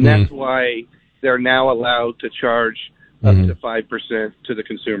 and that's why they're now allowed to charge up to 5% to the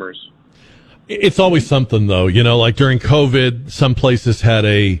consumers. It's always something, though. Like during COVID, some places had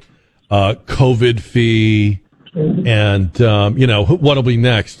a COVID fee, and what'll be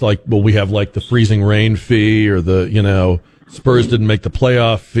next? Like, will we have like the freezing rain fee, or the Spurs didn't make the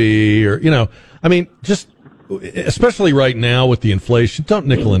playoff fee, or just especially right now with the inflation, don't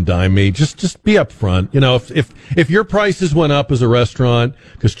nickel and dime me. Just be upfront. If your prices went up as a restaurant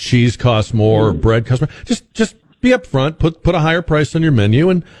because cheese costs more, or bread costs more, just be upfront. Put a higher price on your menu,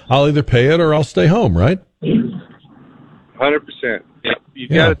 and I'll either pay it or I'll stay home. Right? 100%. Yeah, you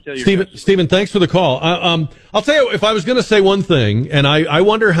got to tell your Stephen, thanks for the call. I'll tell you, if I was going to say one thing, and I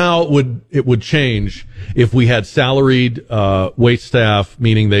wonder how it would change if we had salaried wait staff,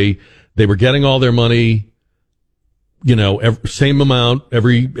 meaning they were getting all their money, same amount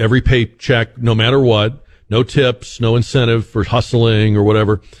every paycheck, no matter what, no tips, no incentive for hustling or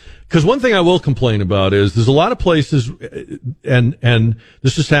whatever. Because one thing I will complain about is there's a lot of places, and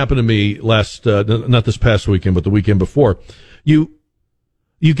this just happened to me not this past weekend, but the weekend before. You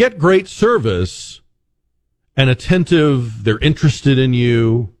get great service and attentive, they're interested in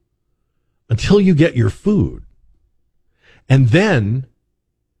you until you get your food. And then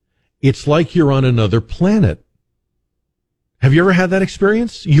it's like you're on another planet. Have you ever had that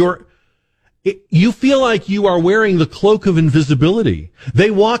experience? You feel like you are wearing the cloak of invisibility. They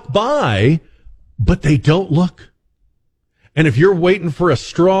walk by, but they don't look. And if you're waiting for a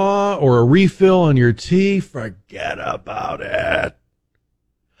straw or a refill on your tea, forget about it.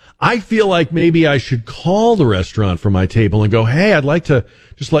 I feel like maybe I should call the restaurant for my table and go, hey, I'd like to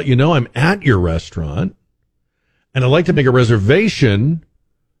just let you know I'm at your restaurant, and I'd like to make a reservation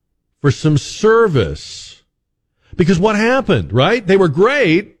for some service. Because what happened, right? They were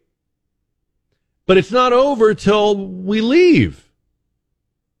great, but it's not over till we leave.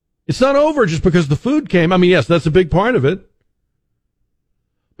 It's not over just because the food came. I mean, yes, that's a big part of it.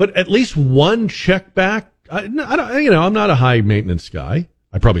 But at least one check back. I'm not a high maintenance guy.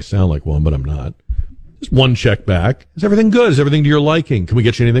 I probably sound like one, but I'm not. Just one check back. Is everything good? Is everything to your liking? Can we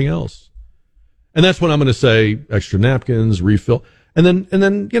get you anything else? And that's when I'm going to say extra napkins, refill, and then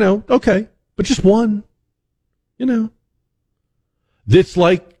okay, but just one. It's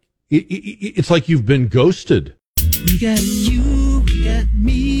like you've been ghosted. We got you, we got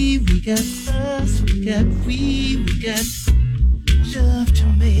me, we got us, we got love to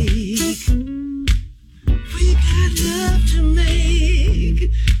make. We got love to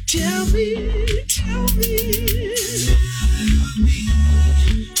make. Tell me.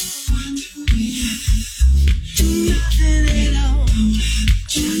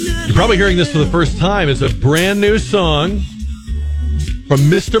 You're probably hearing this for the first time. It's a brand new song from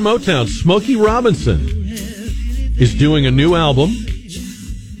Mr. Motown. Smokey Robinson is doing a new album.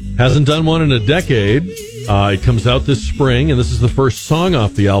 Hasn't done one in a decade. It comes out this spring, and this is the first song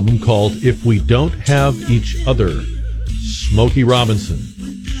off the album called If We Don't Have Each Other. Smokey Robinson,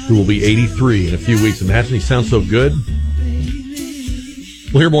 who will be 83 in a few weeks. Imagine he sounds so good.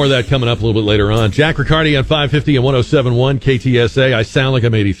 We'll hear more of that coming up a little bit later on. Jack Riccardi on 550 and 107.1 KTSA. I sound like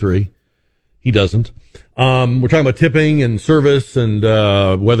I'm 83. He doesn't. We're talking about tipping and service and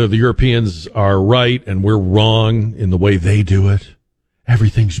whether the Europeans are right and we're wrong in the way they do it.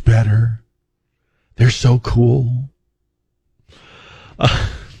 Everything's better. They're so cool.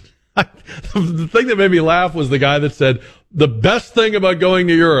 The thing that made me laugh was the guy that said the best thing about going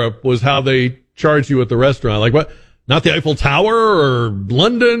to Europe was how they charge you at the restaurant. Like what? Not the Eiffel Tower or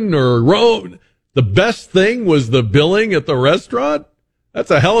London or Rome. The best thing was the billing at the restaurant? That's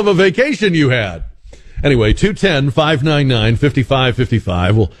a hell of a vacation you had. Anyway,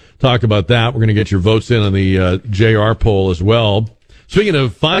 210-599-5555. We'll talk about that. We're going to get your votes in on the JR poll as well. Speaking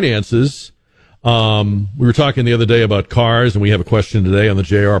of finances, we were talking the other day about cars, and we have a question today on the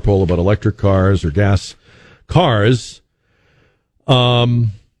JR poll about electric cars or gas cars.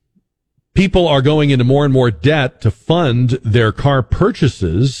 People are going into more and more debt to fund their car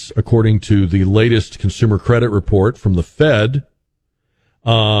purchases, according to the latest consumer credit report from the Fed.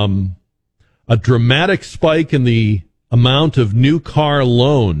 A dramatic spike in the amount of new car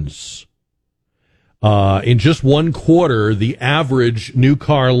loans. In just one quarter, the average new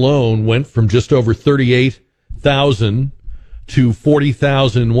car loan went from just over $38,000 to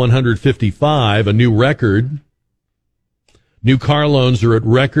 $40,155, a new record. New car loans are at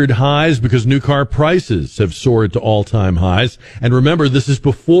record highs because new car prices have soared to all-time highs. And remember, this is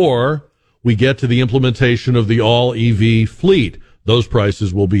before we get to the implementation of the all-EV fleet. Those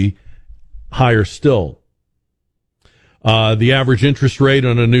prices will be higher still. The average interest rate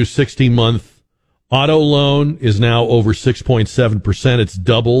on a new 60-month auto loan is now over 6.7%. It's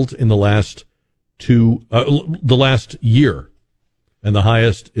doubled in the last year, and the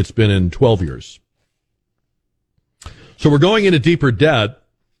highest it's been in 12 years. So we're going into deeper debt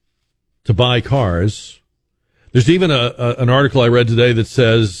to buy cars. There's even an article I read today that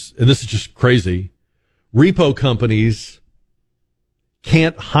says, and this is just crazy, repo companies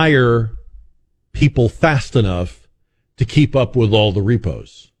can't hire people fast enough to keep up with all the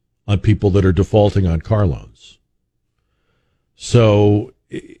repos on people that are defaulting on car loans. So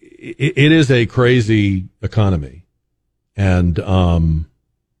it is a crazy economy. And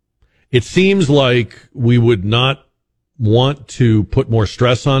it seems like we would not want to put more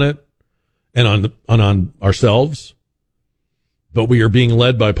stress on it and on ourselves, but we are being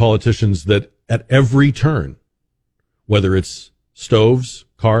led by politicians that at every turn, whether it's stoves,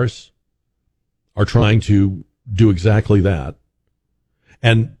 cars, are trying to do exactly that.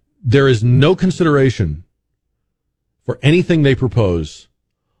 And there is no consideration for anything they propose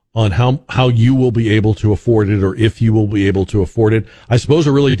on how you will be able to afford it, or if you will be able to afford it. I suppose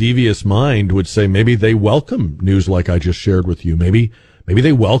a really devious mind would say maybe they welcome news like I just shared with you. Maybe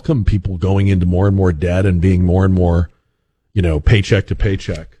they welcome people going into more and more debt and being more and more, paycheck to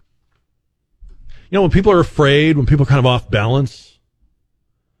paycheck. When people are afraid, when people are kind of off balance,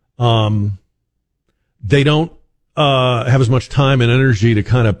 they don't have as much time and energy to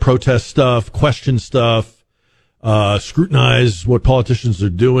kind of protest stuff, question stuff, scrutinize what politicians are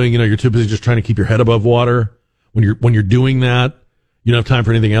doing. You're too busy just trying to keep your head above water. When you're doing that, you don't have time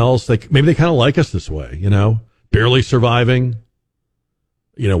for anything else. Maybe they kind of like us this way, barely surviving,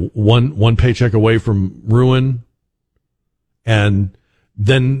 one paycheck away from ruin. And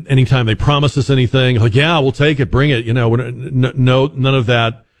then anytime they promise us anything, like, yeah, we'll take it, bring it, none of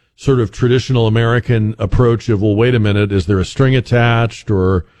that sort of traditional American approach of, well, wait a minute, is there a string attached,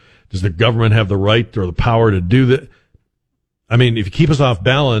 or does the government have the right or the power to do that? I mean, if you keep us off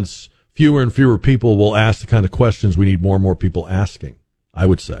balance, fewer and fewer people will ask the kind of questions we need more and more people asking, I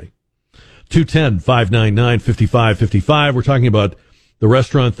would say. 210-599-5555. We're talking about the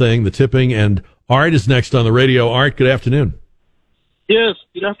restaurant thing, the tipping, and Art is next on the radio. Art, good afternoon. Yes,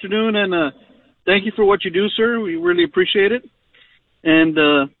 good afternoon, and thank you for what you do, sir. We really appreciate it.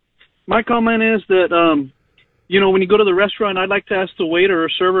 And my comment is that, when you go to the restaurant, I'd like to ask the waiter or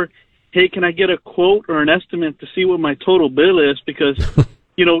server, hey, can I get a quote or an estimate to see what my total bill is? Because,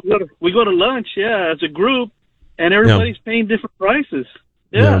 we go to lunch, as a group, and everybody's paying different prices.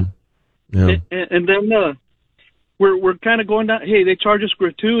 Yeah. And then we're kind of going down, hey, they charge us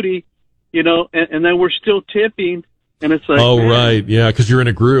gratuity, and then we're still tipping. And it's like, oh, right. Yeah, because you're in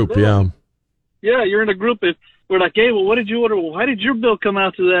a group. Yeah. Yeah, you're in a group. We're like, hey, well, what did you order? Well, why did your bill come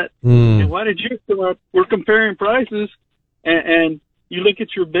out to that? And why did yours come out? We're comparing prices, and you look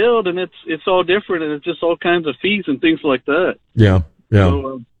at your bill, and it's all different, and it's just all kinds of fees and things like that. Yeah.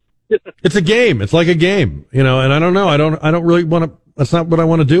 So, it's a game. It's like a game, and I don't know. I don't really want to. That's not what I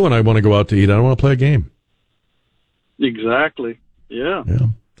want to do when I want to go out to eat. I don't want to play a game. Exactly. Yeah.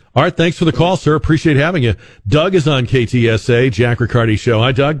 All right. Thanks for the call, sir. Appreciate having you. Doug is on KTSA, Jack Riccardi Show.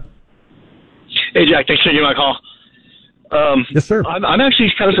 Hi, Doug. Hey, Jack. Thanks for taking my call. Yes, sir. I'm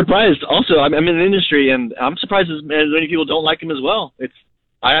actually kind of surprised. Also, I'm in the industry, and I'm surprised as many people don't like him as well.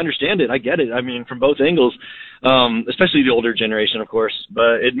 I understand it. I get it. I mean, from both angles, especially the older generation, of course.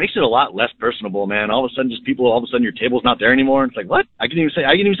 But it makes it a lot less personable, man. All of a sudden, your table's not there anymore. And it's like, what? I can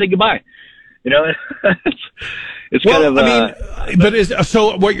even say goodbye. It's kind of.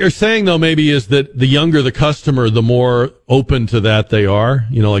 So what you're saying though maybe is that the younger the customer, the more open to that they are.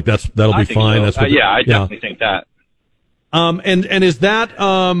 That'll be fine. So. That's what I definitely think that. And is that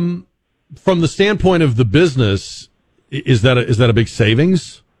from the standpoint of the business, is that a big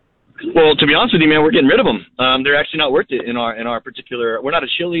savings? Well, to be honest with you, man, we're getting rid of them. They're actually not worth it in our particular. We're not a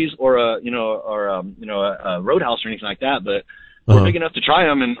Chili's or a Roadhouse or anything like that, but. We're big enough to try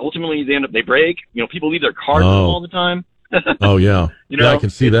them, and ultimately they break. People leave their cards all the time. Oh yeah, I can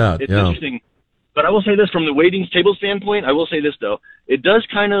see that. It's interesting. But I will say this from the waiting table standpoint. I will say this though, it does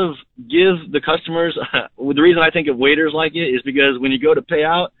kind of give the customers. The reason I think of waiters like it is because when you go to pay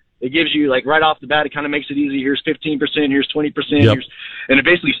out, it gives you right off the bat. It kind of makes it easy. Here's 15%. Here's 20%. And it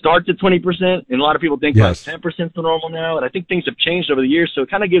basically starts at 20%. And a lot of people think 10% is the normal now. And I think things have changed over the years, so it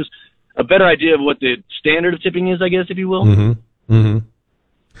kind of gives a better idea of what the standard of tipping is, I guess, if you will. Mm-hmm. Mm-hmm.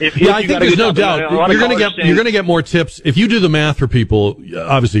 I think there's no doubt you're going to get more tips if you do the math for people.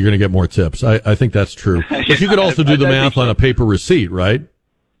 Obviously, you're going to get more tips. I think that's true. But you could also do the math on a paper receipt, right?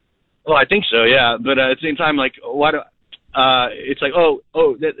 Well, I think so, yeah. But at the same time, why do? It's like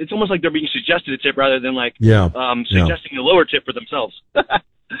it's almost like they're being suggested a tip rather than suggesting a lower tip for themselves. But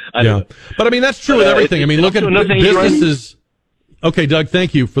I mean that's true with everything. I mean, look at businesses. Okay, Doug,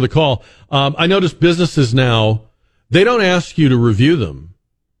 thank you for the call. I noticed businesses now. They don't ask you to review them.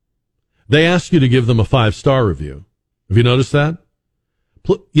 They ask you to give them a 5-star review. Have you noticed that?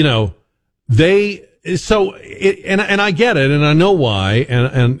 And I get it, and I know why,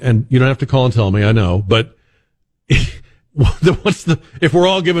 and you don't have to call and tell me, I know, but if we're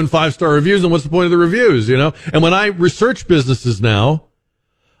all given 5-star reviews, then what's the point of the reviews, And when I research businesses now,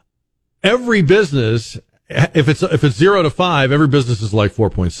 every business, if it's 0 to 5, every business is like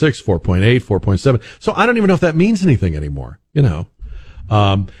 4.6, 4.8, 4.7. So I don't even know if that means anything anymore,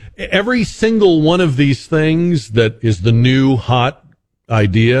 Every single one of these things that is the new hot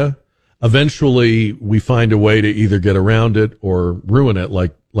idea, eventually we find a way to either get around it or ruin it,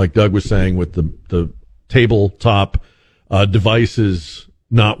 like Doug was saying with the tabletop devices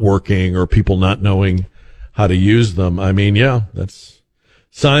not working or people not knowing how to use them. I mean, that's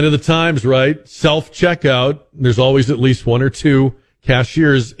sign of the times, right? Self-checkout. There's always at least one or two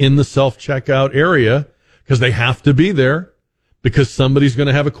cashiers in the self-checkout area because they have to be there because somebody's going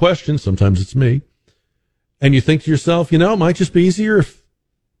to have a question. Sometimes it's me. And you think to yourself, it might just be easier if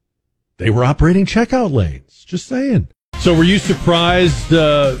they were operating checkout lanes. Just saying. So were you surprised,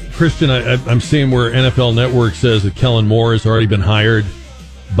 Christian? I'm seeing where NFL Network says that Kellen Moore has already been hired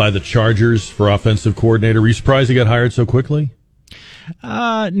by the Chargers for offensive coordinator. Were you surprised he got hired so quickly?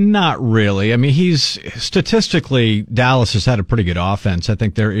 Not really. I mean, statistically, Dallas has had a pretty good offense. I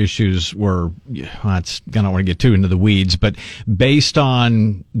think their issues were, I don't want to get too into the weeds, but based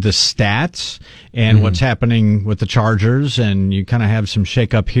on the stats and what's happening with the Chargers, and you kind of have some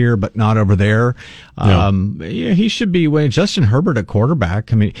shakeup here, but not over there. He should be Justin Herbert at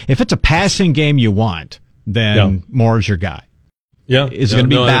quarterback. I mean, if it's a passing game you want, then Moore's your guy. Yeah. Is it going to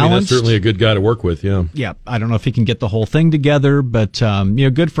be balanced? I mean, that's certainly a good guy to work with, yeah. Yeah. I don't know if he can get the whole thing together, but,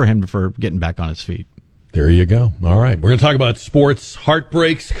 good for him for getting back on his feet. There you go. All right. We're going to talk about sports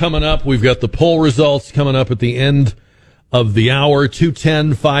heartbreaks coming up. We've got the poll results coming up at the end of the hour.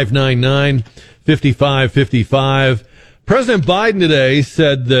 210-599-5555. President Biden today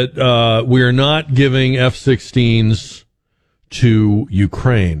said that we are not giving F-16s to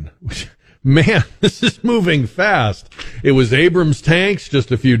Ukraine. Man, this is moving fast. It was Abrams tanks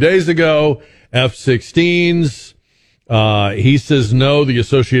just a few days ago, F-16s. He says no. The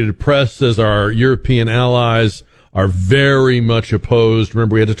Associated Press says our European allies are very much opposed.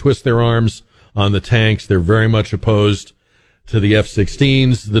 Remember, we had to twist their arms on the tanks. They're very much opposed to the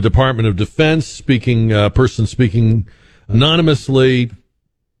F-16s. The Department of Defense, person speaking anonymously,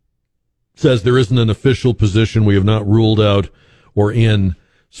 says there isn't an official position. We have not ruled out or in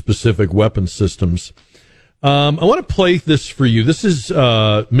specific weapon systems. I want to play this for you. This is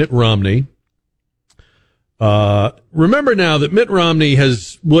Mitt Romney. Remember now that Mitt Romney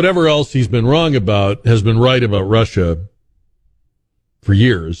has, whatever else he's been wrong about, has been right about Russia for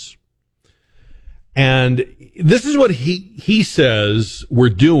years. And this is what he says we're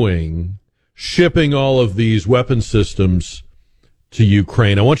doing, shipping all of these weapon systems to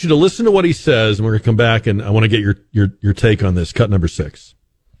Ukraine. I want you to listen to what he says, and we're going to come back, and I want to get your take on this. Cut number 6.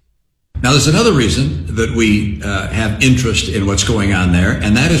 Now, there's another reason that we have interest in what's going on there,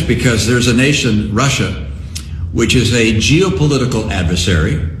 and that is because there's a nation, Russia, which is a geopolitical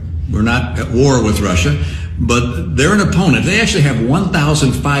adversary. We're not at war with Russia, but they're an opponent. They actually have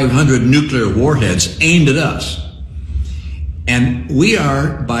 1,500 nuclear warheads aimed at us. And we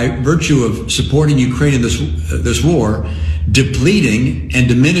are, by virtue of supporting Ukraine in this war, depleting and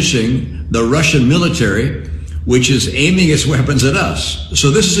diminishing the Russian military, which is aiming its weapons at us.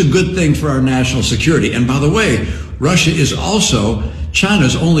 So this is a good thing for our national security. And by the way, Russia is also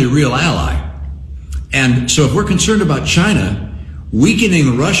China's only real ally. And so if we're concerned about China,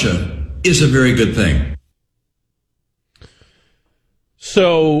 weakening Russia is a very good thing.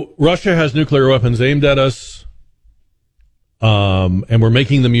 So Russia has nuclear weapons aimed at us, and we're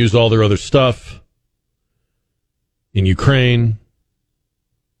making them use all their other stuff in Ukraine,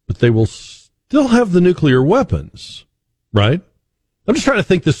 but they will still have the nuclear weapons, right? I'm just trying to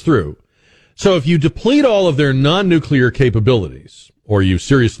think this through. So if you deplete all of their non-nuclear capabilities, or you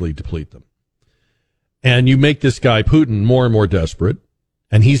seriously deplete them, and you make this guy Putin more and more desperate,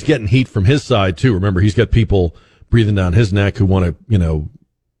 and he's getting heat from his side too. Remember, he's got people breathing down his neck who want to,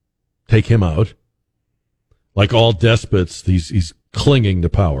 take him out. Like all despots, he's clinging to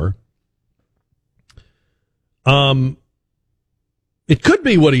power. It could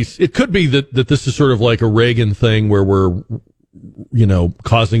be that this is sort of like a Reagan thing where we're,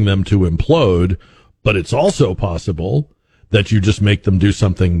 causing them to implode, but it's also possible that you just make them do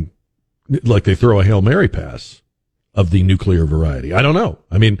something like they throw a Hail Mary pass of the nuclear variety. I don't know.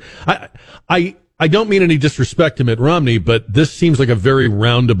 I mean, I don't mean any disrespect to Mitt Romney, but this seems like a very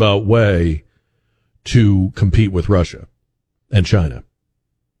roundabout way to compete with Russia and China.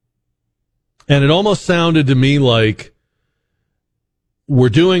 And it almost sounded to me like we're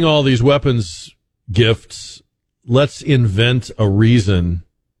doing all these weapons gifts. Let's invent a reason.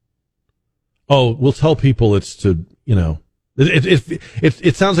 Oh, we'll tell people it's to,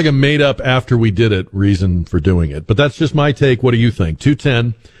 it sounds like a made up after we did it reason for doing it. But that's just my take. What do you think?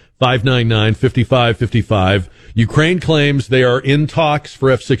 210-599-5555. Ukraine claims they are in talks for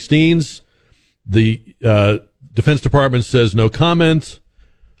F-16s. The Defense Department says no comment.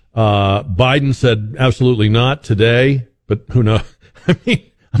 Biden said absolutely not today, but who knows? I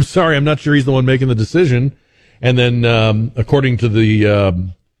mean, I'm sorry, I'm not sure he's the one making the decision. And then, according to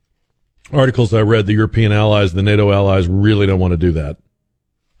the articles I read, the European allies, the NATO allies really don't want to do that.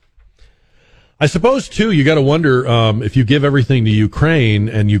 I suppose, too, you got to wonder if you give everything to Ukraine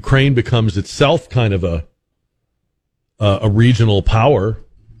and Ukraine becomes itself kind of a regional power.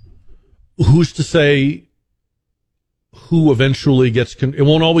 Who's to say who eventually gets? It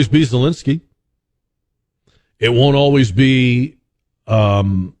won't always be Zelensky. It won't always be a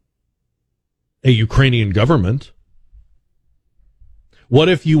Ukrainian government. What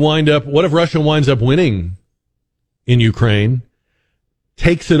if Russia winds up winning in Ukraine,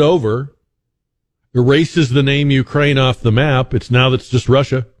 takes it over, erases the name Ukraine off the map? That's just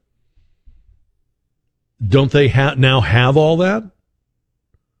Russia. Don't they now have all that?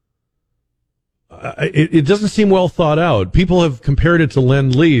 It doesn't seem well thought out. People have compared it to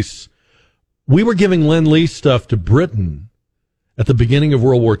Lend-Lease. We were giving Lend-Lease stuff to Britain at the beginning of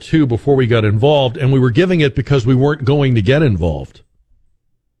World War II before we got involved, and we were giving it because we weren't going to get involved.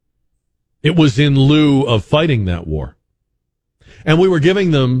 It was in lieu of fighting that war. And we were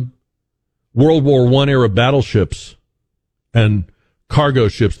giving them World War I era battleships and cargo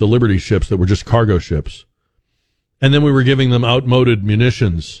ships, the Liberty ships that were just cargo ships. And then we were giving them outmoded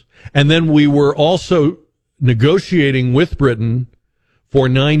munitions. And then we were also negotiating with Britain for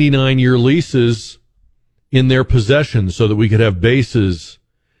 99-year leases in their possession so that we could have bases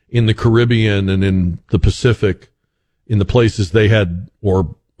in the Caribbean and in the Pacific, in the places they had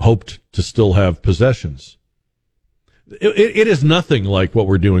or hoped to still have possessions. It is nothing like what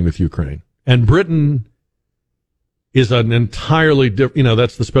we're doing with Ukraine. And Britain is an entirely different,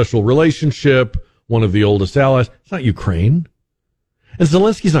 that's the special relationship, one of the oldest allies. It's not Ukraine. And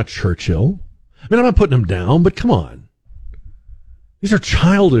Zelensky's not Churchill. I mean, I'm not putting him down, but come on. These are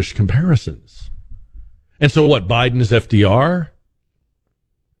childish comparisons. And so what, Biden is FDR?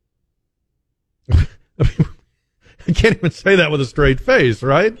 I can't even say that with a straight face,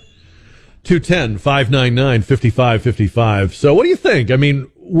 right? 210-599-5555. So what do you think? I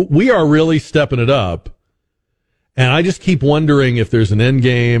mean, we are really stepping it up. And I just keep wondering if there's an end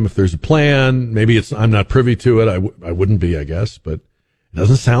game, if there's a plan. Maybe I'm not privy to it. I wouldn't be, I guess, but it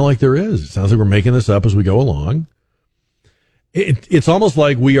doesn't sound like there is. It sounds like we're making this up as we go along. It's almost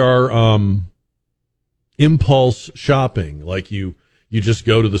like we are impulse shopping. Like you just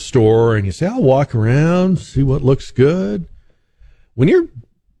go to the store and you say, I'll walk around, see what looks good. When you're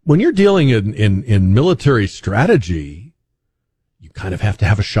dealing in military strategy, you kind of have to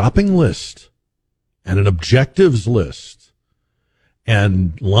have a shopping list and an objectives list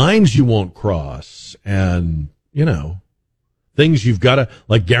and lines you won't cross and, things you've got to,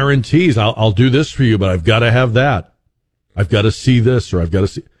 like guarantees. I'll do this for you, but I've got to have that. I've got to see this, or I've got to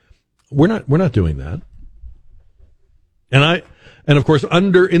see. We're not doing that. And of course,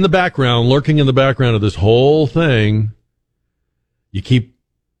 lurking in the background of this whole thing, you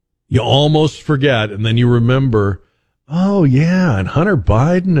almost forget, and then you remember, oh yeah, and Hunter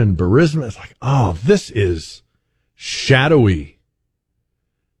Biden and Burisma. It's like, oh, this is shadowy.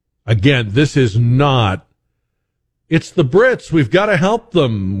 Again, this is not. It's the Brits. We've got to help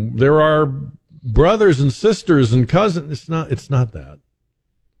them. There are brothers and sisters and cousins. It's not that.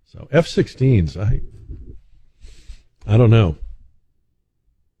 So F-16s, I don't know.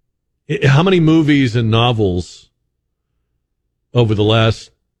 How many movies and novels over the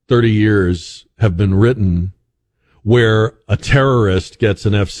last 30 years have been written where a terrorist gets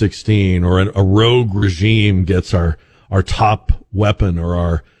an F-16 or a rogue regime gets our top weapon or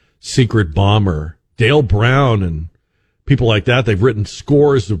our secret bomber? Dale Brown and people like that, they've written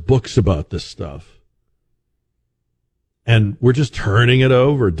scores of books about this stuff. And we're just turning it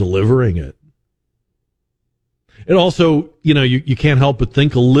over, delivering it. It also, you can't help but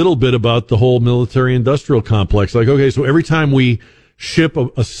think a little bit about the whole military-industrial complex. Like, okay, so every time we ship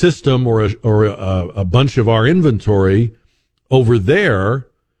a system or a bunch of our inventory over there,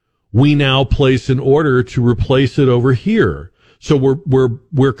 we now place an order to replace it over here. So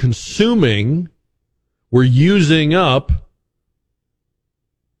we're consuming, we're using up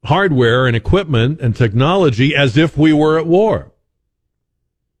hardware and equipment and technology as if we were at war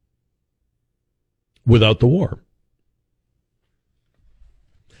without the war.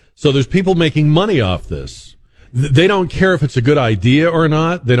 So there's people making money off this. They don't care if it's a good idea or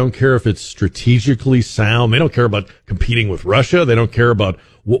not. They don't care if it's strategically sound. They don't care about competing with Russia. They don't care about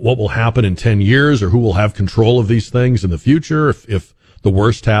what will happen in 10 years or who will have control of these things in the future if the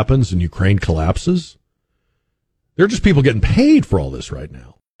worst happens and Ukraine collapses. They're just people getting paid for all this right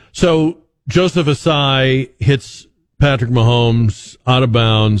now. So Joseph Asai hits Patrick Mahomes out of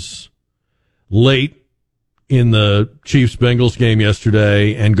bounds late in the Chiefs-Bengals game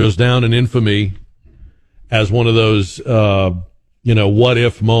yesterday and goes down in infamy as one of those,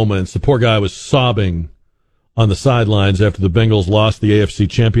 what-if moments. The poor guy was sobbing on the sidelines after the Bengals lost the AFC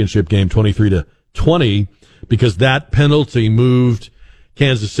Championship game 23-20 because that penalty moved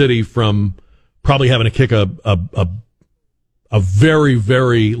Kansas City from probably having to kick a a very,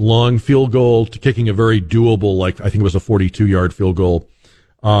 very long field goal to kicking a very doable, like I think it was a 42-yard field goal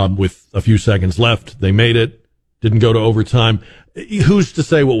with a few seconds left. They made it, didn't go to overtime. Who's to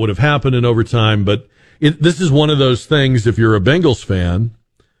say what would have happened in overtime? But this is one of those things, if you're a Bengals fan,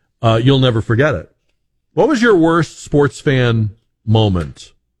 you'll never forget it. What was your worst sports fan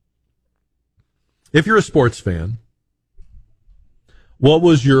moment? If you're a sports fan, what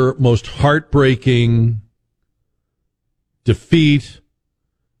was your most heartbreaking defeat,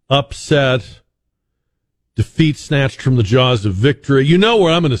 upset, defeat snatched from the jaws of victory? You know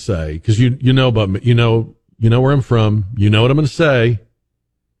what I'm going to say, because you know about me. You know where I'm from. You know what I'm going to say.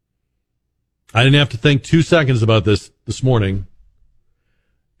 I didn't have to think 2 seconds about this morning.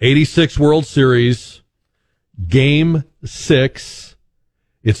 86 World Series, Game 6.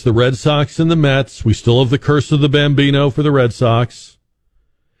 It's the Red Sox and the Mets. We still have the curse of the Bambino for the Red Sox.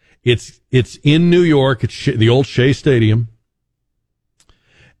 It's in New York. It's the old Shea Stadium.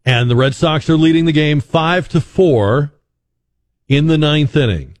 And the Red Sox are leading the game 5-4 in the 9th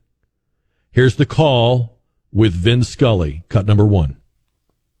inning. Here's the call with Vin Scully, cut number 1.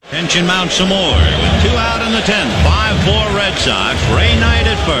 Tension mounts some more with 2 out in the 10th. 5-4 Red Sox. Ray Knight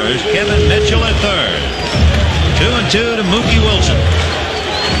at first. Kevin Mitchell at third. 2-2 to Mookie Wilson.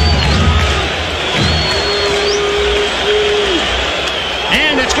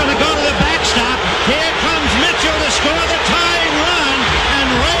 And it's going to go to the backstop. Here comes Mitchell to score the tying run. And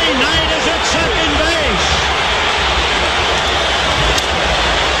Ray Knight is at second base.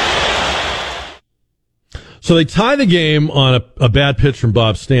 So they tie the game on a bad pitch from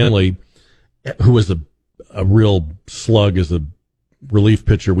Bob Stanley, who was a real slug as a relief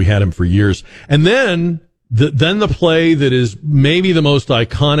pitcher. We had him for years. And then the play that is maybe the most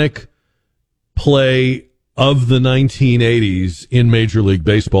iconic play of the 1980s in Major League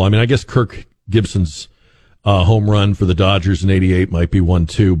Baseball. I mean, I guess Kirk Gibson's home run for the Dodgers in 88 might be one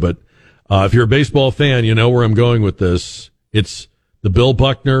too. But if you're a baseball fan, you know where I'm going with this. It's the Bill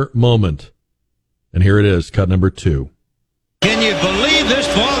Buckner moment. And here it is, cut number 2. Can you believe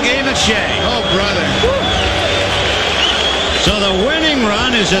this ball game at Shea? Oh, brother. So the winning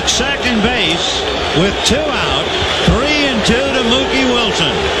run is at second base with 2 out, 3-2 to Mookie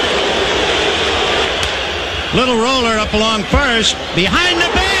Wilson. Little roller up along first, behind the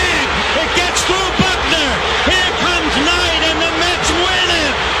bag. It gets through Buckner. Here comes Knight, and the Mets win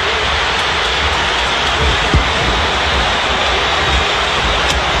it.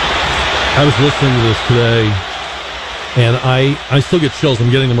 I was listening to this today, and I still get chills.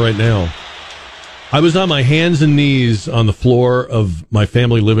 I'm getting them right now. I was on my hands and knees on the floor of my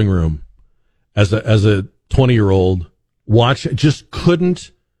family living room as a 20-year-old. Just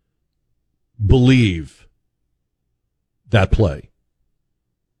couldn't believe that play.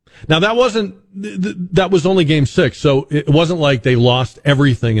 Now that was only game 6, so it wasn't like they lost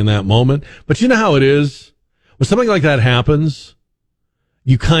everything in that moment. But you know how it is when something like that happens.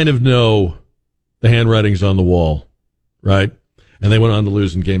 You kind of know the handwriting's on the wall, right? And they went on to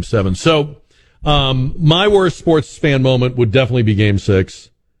lose in Game 7. So my worst sports fan moment would definitely be Game 6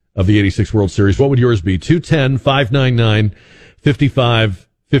 of the 86 World Series. What would yours be?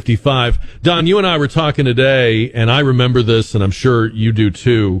 210-599-5555. Don, you and I were talking today, and I remember this, and I'm sure you do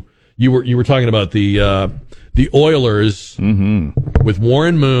too. You were talking about the Oilers with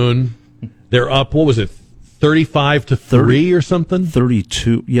Warren Moon. They're up, what was it? 35-3 or something?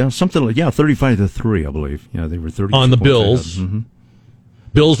 32. Yeah, something like 35-3, I believe. Yeah, they were 30 on the Bills.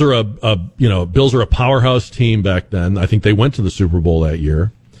 Bills are a powerhouse team back then. I think they went to the Super Bowl that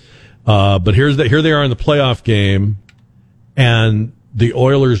year. But here they are in the playoff game, and the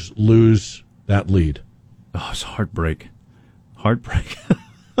Oilers lose that lead. Oh, it's heartbreak.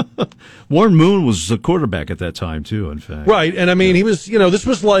 Warren Moon was the quarterback at that time too, in fact. Right, and I mean, he was, this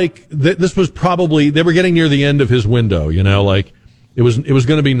was probably, they were getting near the end of his window, like it was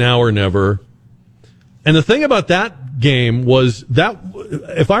going to be now or never. And the thing about that game was that,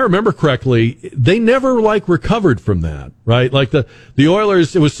 if I remember correctly, they never recovered from that, right? Like the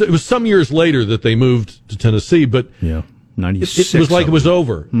Oilers, it was some years later that they moved to Tennessee, but 96. It was like it was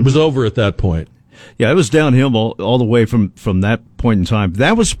over. It was over at that point. Yeah, it was downhill all the way from that point in time.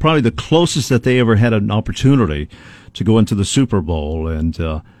 That was probably the closest that they ever had an opportunity to go into the Super Bowl, and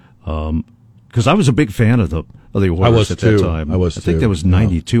because I was a big fan of the Oilers at that time. I think that was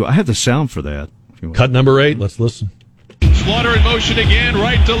 92. I have the sound for that. Cut number 8. Let's listen. Slaughter in motion again,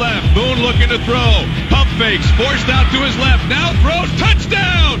 right to left. Moon looking to throw. Pump fakes, forced out to his left. Now throws.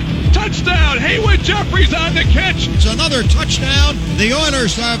 Touchdown! Touchdown! Haywood Jeffries on the catch. It's another touchdown. The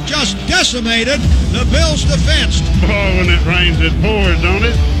Oilers have just decimated the Bills' defense. Oh, when it rains, it pours, don't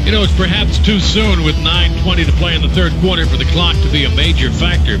it? You know, it's perhaps too soon with 9:20 to play in the third quarter for the clock to be a major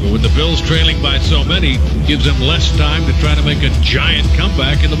factor, but with the Bills trailing by so many, gives them less time to try to make a giant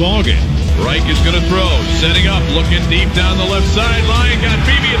comeback in the ballgame. Reich is going to throw, setting up, looking deep down the left sideline, got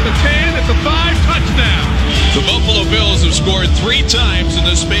Beebe at the 10, at the 5, touchdown. The Buffalo Bills have scored 3 times in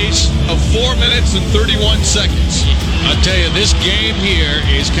the space of 4 minutes and 31 seconds. I'll tell you, this game here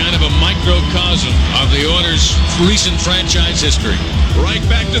is kind of a microcosm of the Oilers' recent franchise history. Reich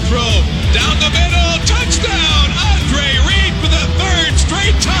back to throw, down the middle, touchdown! Andre Reed for the 3rd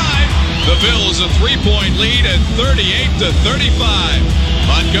straight time. The Bills a 3-point lead at 38-35.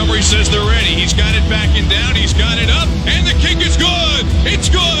 Montgomery says they're ready. He's got it backing down. He's got it up. And the kick is good. It's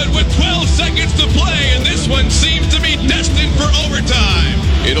good with 12 seconds to play. And this one seems to be destined for overtime.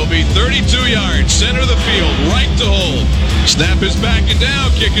 It'll be 32 yards, center of the field, right to hold. Snap is backing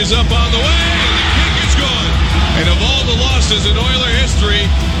down. Kick is up on the way. And the kick is good. And of all the losses in Oiler history,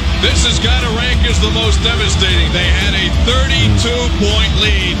 this has got to rank as the most devastating. They had a 32-point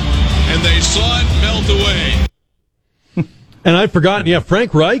lead, and they saw it melt away. And I'd forgotten,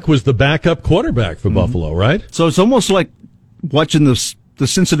 Frank Reich was the backup quarterback for Buffalo, right? So it's almost like watching the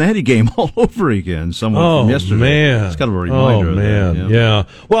Cincinnati game all over again. From yesterday. Man. It's kind of a reminder. Oh, man. Of that, yeah.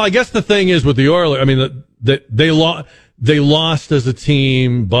 Well, I guess the thing is with the Oilers, I mean, they lost as a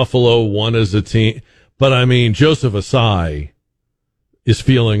team. Buffalo won as a team. But, I mean, Joseph Asai is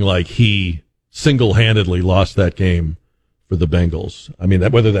feeling like he single-handedly lost that game for the Bengals. I mean,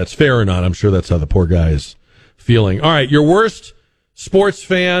 whether that's fair or not, I'm sure that's how the poor guy is feeling. All right, your worst sports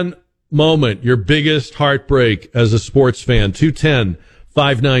fan moment, your biggest heartbreak as a sports fan,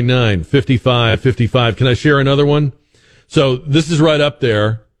 210-599-5555. Can I share another one? So this is right up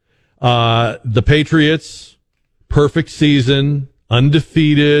there. The Patriots, perfect season,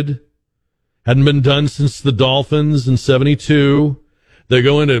 undefeated, hadn't been done since the Dolphins in 72. They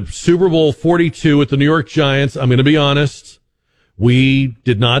go into Super Bowl 42 with the New York Giants. I'm going to be honest. We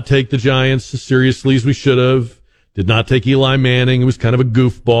did not take the Giants as seriously as we should have. Did not take Eli Manning. It was kind of a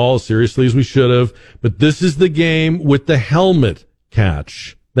goofball, as seriously as we should have. But this is the game with the helmet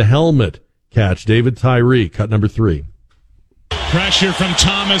catch. The helmet catch. David Tyree, cut number 3. Pressure from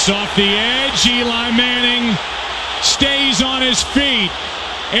Thomas off the edge. Eli Manning stays on his feet.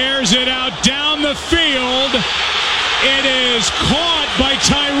 Airs it out down the field. It is caught by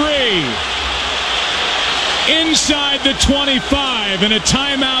Tyree. Inside the 25 and a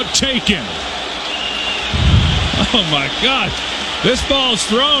timeout taken. Oh my gosh. This ball's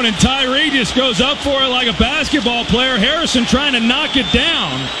thrown and Tyree just goes up for it like a basketball player. Harrison trying to knock it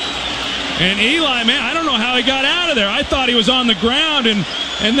down. And Eli, man, I don't know how he got out of there. I thought he was on the ground and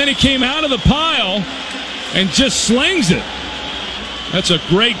then he came out of the pile and just slings it. That's a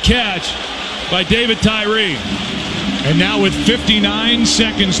great catch by David Tyree. And now with 59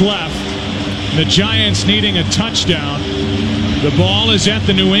 seconds left, the Giants needing a touchdown. The ball is at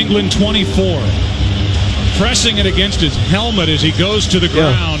the New England 24. Pressing it against his helmet as he goes to the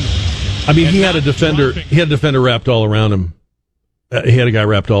ground. I mean, he had a defender. He had a defender wrapped all around him. He had a guy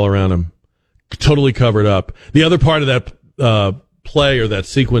wrapped all around him, totally covered up. The other part of that play or that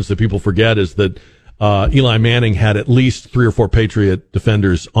sequence that people forget is that Eli Manning had at least 3 or 4 Patriot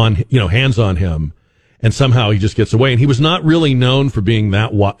defenders on, hands on him, and somehow he just gets away. And he was not really known for being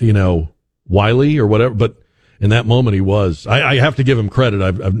that, wily or whatever, but in that moment he was. I have to give him credit.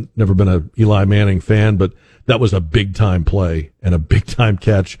 I've never been a Eli Manning fan, but that was a big time play and a big time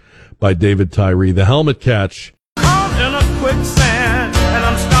catch by David Tyree. The helmet catch. I'm in a quicksand and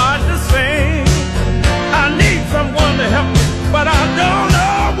I'm starting to sing. I need someone to help me, but I don't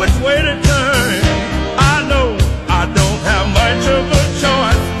know which way to turn. I know I don't have much of a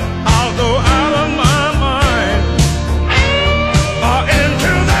choice. I'll go out of my mind or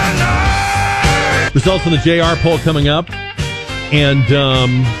into the night. Results in the JR poll coming up. And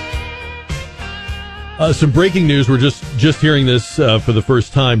some breaking news. We're just hearing this for the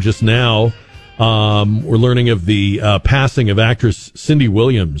first time just now. We're learning of the passing of actress Cindy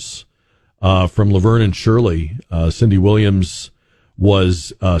Williams from Laverne and Shirley. Cindy Williams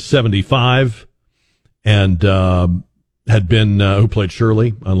was 75 and had been who played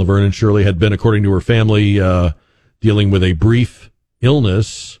Shirley on Laverne and Shirley, had been, according to her family, dealing with a brief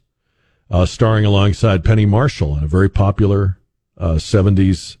illness, starring alongside Penny Marshall in a very popular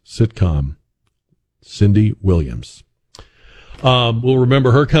 70s sitcom. Cindy Williams. We'll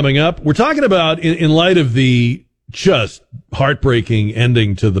remember her coming up. We're talking about, in light of the just heartbreaking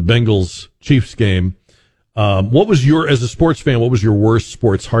ending to the Bengals Chiefs game, what was as a sports fan, what was your worst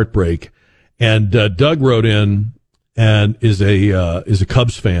sports heartbreak? And Doug wrote in and is a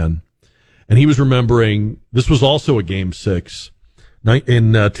Cubs fan, and he was remembering, this was also a Game 6,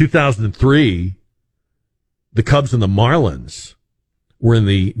 In 2003, the Cubs and the Marlins were in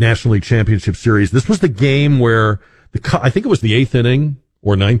the National League Championship Series. This was the game where I think it was the 8th inning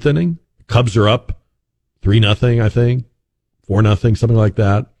or 9th inning. Cubs are up 3-0, I think, 4-0, something like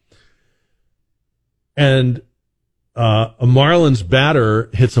that. And a Marlins batter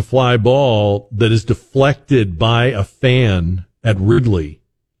hits a fly ball that is deflected by a fan at Wrigley.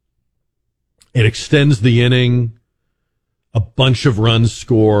 It extends the inning. A bunch of runs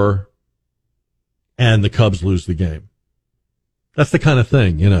score, and the Cubs lose the game. That's the kind of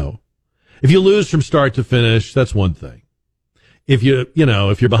thing, you know. If you lose from start to finish, that's one thing. If you're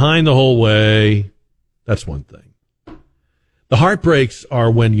behind the whole way, that's one thing. The heartbreaks are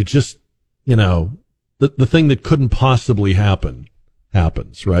when you just, the thing that couldn't possibly happen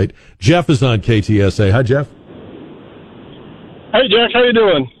happens, right? Jeff is on KTSA. Hi, Jeff. Hey, Jack. How you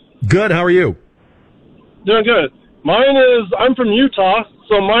doing? Good. How are you? Doing good. I'm from Utah,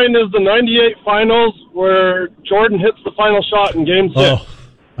 so mine is the 98 finals where Jordan hits the final shot in Game 6. Oh,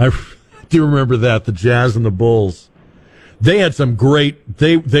 I do remember that, the Jazz and the Bulls. They had some great,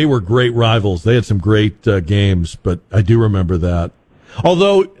 they were great rivals. They had some great games, but I do remember that.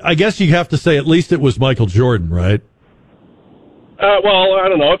 Although, I guess you have to say at least it was Michael Jordan, right? Well, I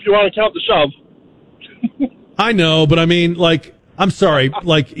don't know, if you want to count the shove. I know, but I mean, I'm sorry,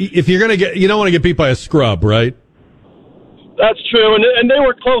 if you're going to you don't want to get beat by a scrub, right? That's true, and they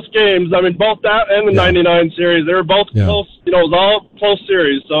were close games. I mean, both that and the 99 series, they were both close. It was all close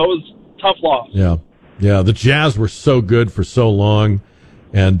series, so it was a tough loss. Yeah. The Jazz were so good for so long,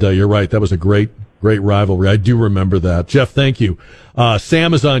 and you're right. That was a great rivalry. I do remember that. Jeff, thank you.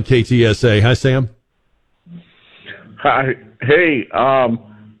 Sam is on KTSA. Hi, Sam. Hi. Hey,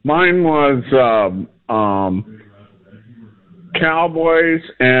 mine was Cowboys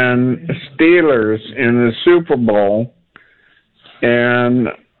and Steelers in the Super Bowl. And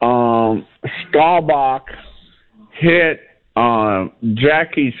Staubach hit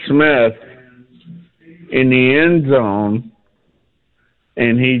Jackie Smith in the end zone,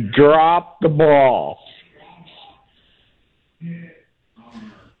 and he dropped the ball.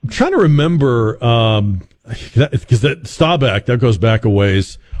 I'm trying to remember, because that Staubach, that goes back a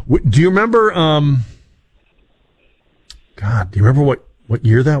ways. Do you remember, do you remember what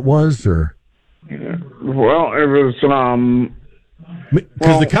year that was? Or? Well, it was...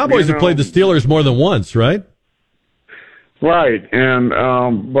 Because the Cowboys have played the Steelers more than once, right? Right, and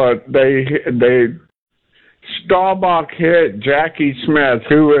but they Staubach hit Jackie Smith,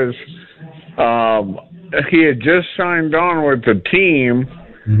 who was he had just signed on with the team.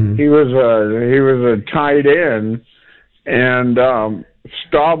 Mm-hmm. He was a tight end, and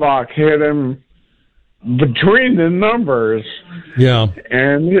Staubach hit him between the numbers. Yeah.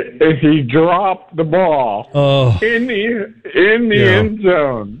 And he dropped the ball in the end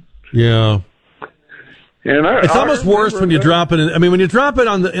zone. Yeah. And it's almost worse when you drop it in. I mean, when you drop it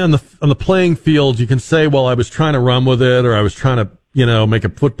on the playing field, you can say, well, I was trying to run with it, or I was trying to, make a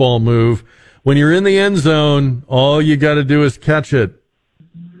football move. When you're in the end zone, all you got to do is catch it.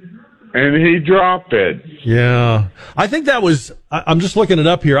 And he dropped it. Yeah. I think that was, I'm just looking it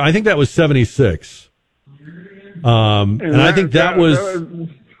up here. I think that was 76. And I think that was,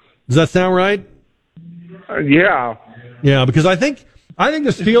 does that sound right? Yeah. Yeah, because I think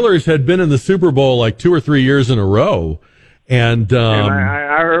the Steelers had been in the Super Bowl like 2 or 3 years in a row. And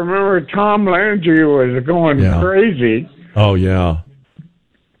I remember Tom Landry was going crazy. Oh, yeah.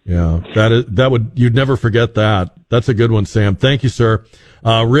 Yeah, you'd never forget that. That's a good one, Sam. Thank you, sir.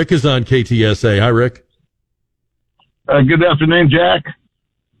 Rick is on KTSA. Hi, Rick. Good afternoon, Jack.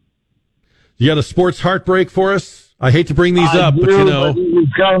 You got a sports heartbreak for us? I hate to bring these up, but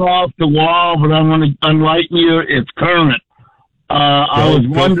it's kind of off the wall, but I'm going to enlighten you. It's current. I was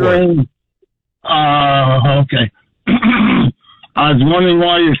wondering. Okay. I was wondering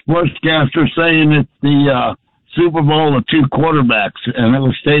why your sportscaster saying it's the Super Bowl of two quarterbacks, and it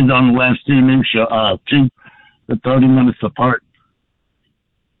was stayed on the last two news show, 30 minutes apart.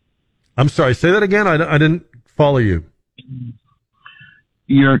 I'm sorry. Say that again. I didn't follow you.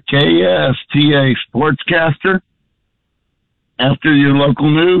 Your KSTA sportscaster, after your local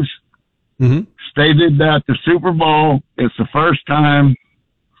news, stated that the Super Bowl is the first time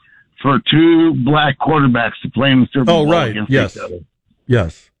for two black quarterbacks to play in the Super Bowl. Oh, right. Yes. Each other.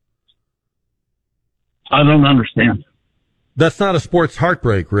 Yes. I don't understand. That's not a sports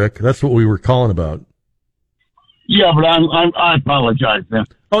heartbreak, Rick. That's what we were calling about. Yeah, but I apologize then.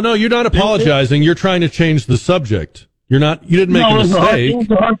 Oh, no, you're not apologizing. You're trying to change the subject. You didn't make a mistake.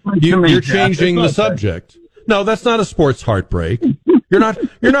 You're changing the subject. No, that's not a sports heartbreak. You're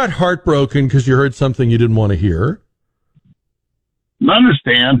not heartbroken because you heard something you didn't want to hear.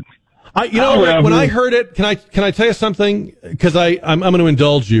 understand. When I heard it, can I tell you something? Because I'm going to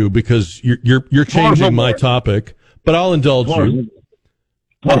indulge you because you're changing my topic, but I'll indulge you.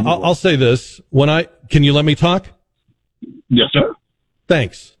 I'll say this: can you let me talk? Yes, sir.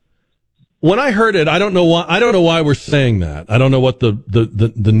 Thanks. When I heard it, I don't know why we're saying that. I don't know what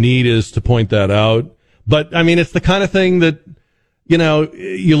the need is to point that out. But I mean, it's the kind of thing that,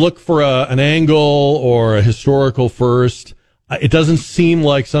 you look for an angle or a historical first. It doesn't seem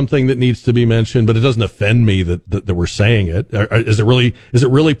like something that needs to be mentioned, but it doesn't offend me that we're saying it. Is it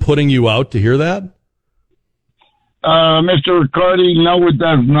really putting you out to hear that? Mr. Riccardi, no, it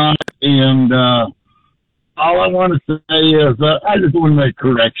does not. And all I want to say is I just want to make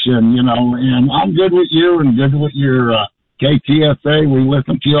correction, and I'm good with you and good with your KTSA. We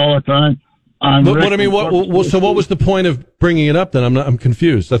listen to you all the time. So what was the point of bringing it up then? I'm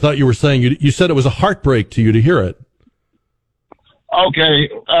confused. I thought you were saying you said it was a heartbreak to you to hear it. Okay,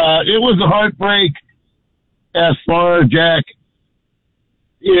 it was a heartbreak as far as Jack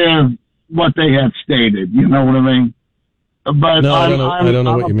is what they had stated. You know what I mean? But no, I don't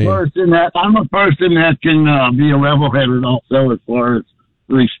know what you mean. I'm a person that can be a level-headed also as far as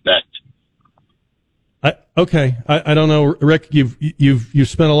respect. I don't know, Rick. You've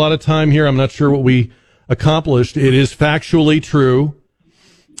spent a lot of time here. I'm not sure what we accomplished. It is factually true.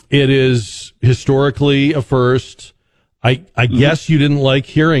 It is historically a first. I guess you didn't like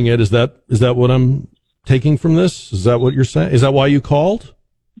hearing it. Is that what I'm taking from this? Is that what you're saying? Is that why you called?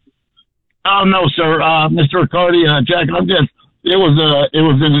 Oh no, sir, Mr. Riccardi, Jack. It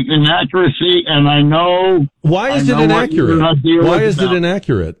was an inaccuracy, and I know. Why is it inaccurate? Why is it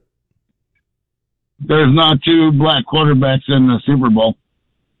inaccurate? There's not two black quarterbacks in the Super Bowl.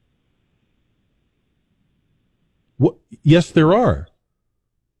 What? Yes, there are.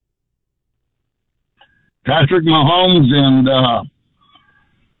 Patrick Mahomes and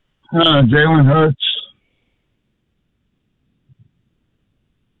Jalen Hurts.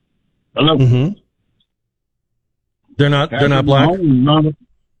 Hello. Mm-hmm. They're not black. They're not black.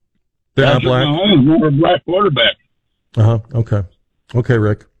 Mahomes, not a black quarterback. Okay,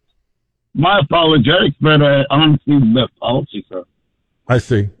 Rick. My apologetics, but honestly, the best policy, sir. I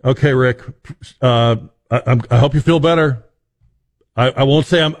see. Okay, Rick. I hope you feel better. I won't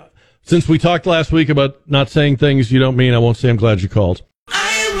say since we talked last week about not saying things you don't mean, I won't say I'm glad you called. All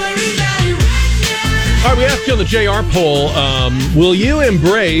right, we asked you on the JR poll, will you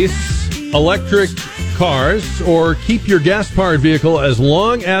embrace electric cars or keep your gas-powered vehicle as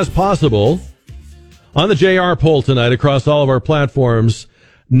long as possible? On the JR poll tonight across all of our platforms,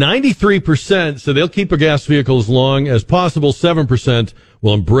 93% said they'll keep a gas vehicle as long as possible. 7%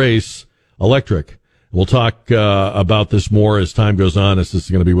 will embrace electric. We'll talk about this more as time goes on. This is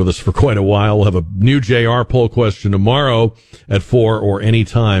going to be with us for quite a while. We'll have a new JR poll question tomorrow at 4 or any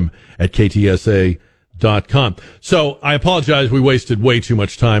time at KTSA.com. So I apologize. We wasted way too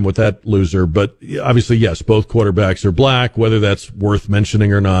much time with that loser. But obviously, yes, both quarterbacks are black. Whether that's worth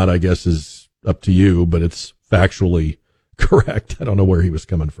mentioning or not, I guess, is up to you. But it's factually correct. I don't know where he was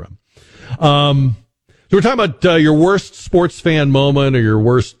coming from. So we're talking about your worst sports fan moment or your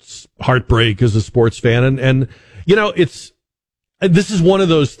worst heartbreak as a sports fan. And this is one of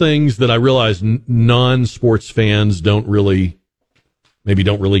those things that I realize non-sports fans don't really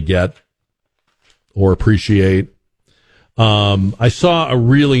get or appreciate. I saw a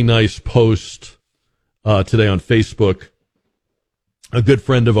really nice post today on Facebook. A good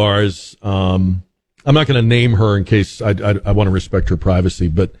friend of ours, I'm not going to name her in case I want to respect her privacy,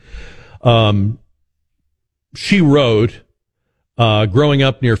 but she wrote, growing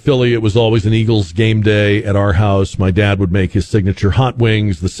up near Philly, it was always an Eagles game day at our house. My dad would make his signature hot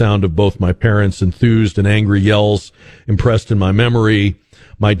wings. The sound of both my parents' enthused and angry yells impressed in my memory.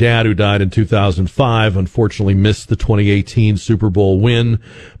 My dad, who died in 2005, unfortunately missed the 2018 Super Bowl win,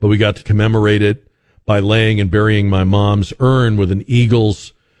 but we got to commemorate it by laying and burying my mom's urn with an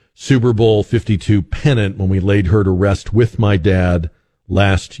Eagles Super Bowl 52 pennant when we laid her to rest with my dad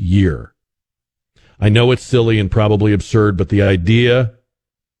last year. I know it's silly and probably absurd, but the idea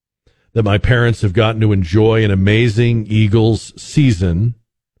that my parents have gotten to enjoy an amazing Eagles season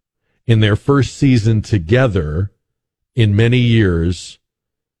in their first season together in many years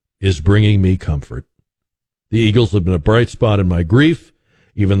is bringing me comfort. The Eagles have been a bright spot in my grief,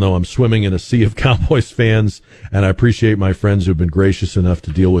 even though I'm swimming in a sea of Cowboys fans, and I appreciate my friends who've been gracious enough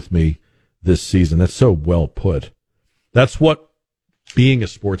to deal with me this season. That's so well put. That's what being a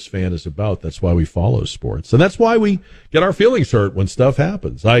sports fan is about. That's why we follow sports. And that's why we get our feelings hurt when stuff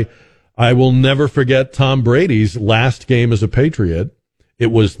happens. I will never forget Tom Brady's last game as a Patriot.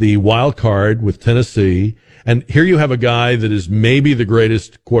 It was the wild card with Tennessee, And here you have a guy that is maybe the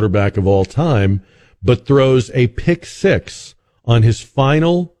greatest quarterback of all time, but throws a pick six on his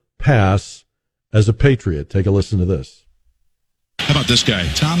final pass as a Patriot. Take a listen to this. How about this guy?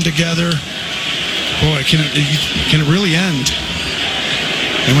 Tom together. Boy, can it really end?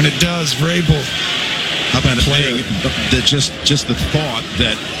 And when it does, Vrabel. How about just the thought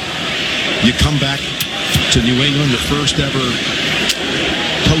that you come back to New England, the first ever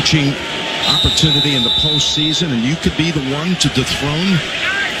coaching opportunity in the postseason, and you could be the one to dethrone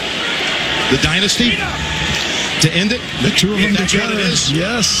the dynasty, to end it. The two of them together.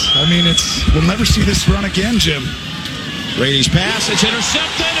 Yes. I mean, we'll never see this run again, Jim. Brady's pass, it's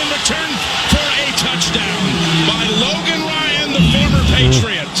intercepted and returned for a touchdown by Logan Ryan, the former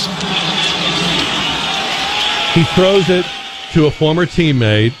Patriot. He throws it to a former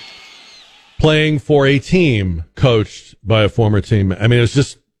teammate playing for a team coached by a former teammate. I mean,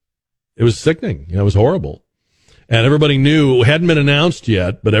 it was sickening. It was horrible. And everybody knew, it hadn't been announced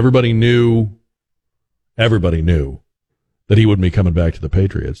yet, but everybody knew that he wouldn't be coming back to the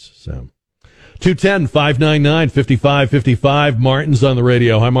Patriots. So 210-599-5555. Martin's on the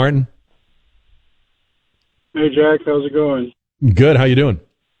radio. Hi, Martin. Hey, Jack. How's it going? Good. How you doing?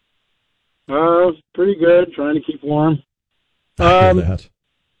 Pretty good. Trying to keep warm. I hear that.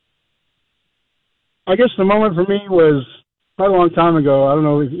 I guess the moment for me was quite a long time ago. I don't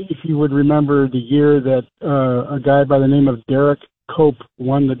know if you would remember the year that a guy by the name of Derek Cope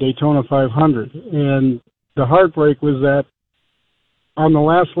won the Daytona 500. And the heartbreak was that on the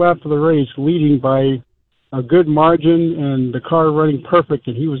last lap of the race, leading by a good margin and the car running perfect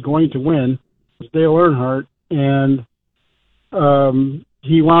and he was going to win, was Dale Earnhardt. And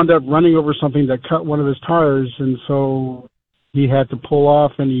he wound up running over something that cut one of his tires, and so he had to pull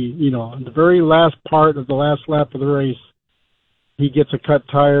off, and in the very last part of the last lap of the race, he gets a cut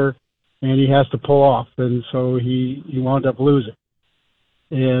tire, and he has to pull off, and so he wound up losing.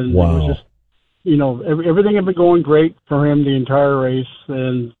 And wow. It was just, everything had been going great for him the entire race,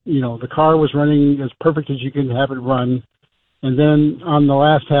 and, the car was running as perfect as you can have it run. And then on the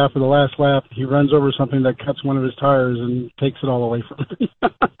last half of the last lap, he runs over something that cuts one of his tires and takes it all away from him.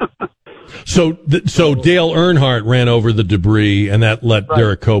 So Dale Earnhardt ran over the debris, and that let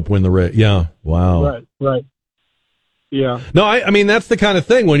Derek Cope win the race. Yeah. Wow. Right. Yeah. No, I mean, that's the kind of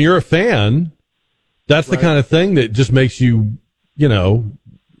thing, when you're a fan, that's the kind of thing that just makes you,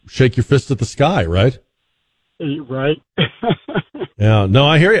 shake your fist at the sky, right? Right. Yeah, no,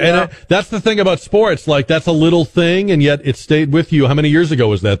 I hear you. Yeah. And that's the thing about sports. Like, that's a little thing, and yet it stayed with you. How many years ago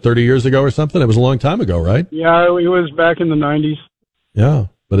was that? 30 years ago or something? It was a long time ago, right? Yeah, it was back in the 90s. Yeah,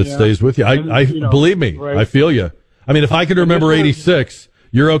 but it stays with you. I believe me, right. I feel you. I mean, if I could remember 86,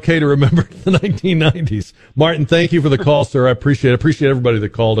 you're okay to remember the 1990s. Martin, thank you for the call, sir. I appreciate everybody that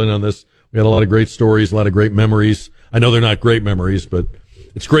called in on this. We had a lot of great stories, a lot of great memories. I know they're not great memories, but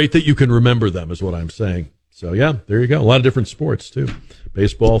it's great that you can remember them, is what I'm saying. So, yeah, there you go. A lot of different sports, too.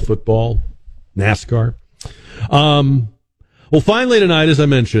 Baseball, football, NASCAR. Well, finally tonight, as I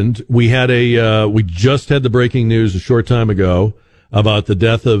mentioned, we just had the breaking news a short time ago about the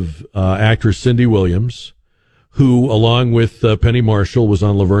death of actress Cindy Williams, who, along with Penny Marshall, was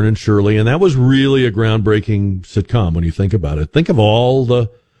on Laverne and Shirley. And that was really a groundbreaking sitcom when you think about it. Think of all the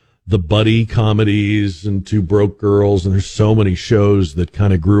buddy comedies and Two Broke Girls, and there's so many shows that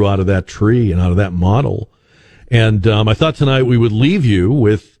kind of grew out of that tree and out of that model. And I thought tonight we would leave you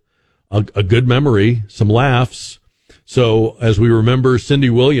with a good memory, some laughs. So as we remember Cindy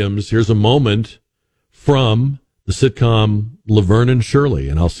Williams, here's a moment from the sitcom Laverne and Shirley,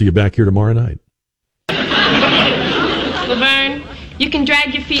 and I'll see you back here tomorrow night. Laverne, you can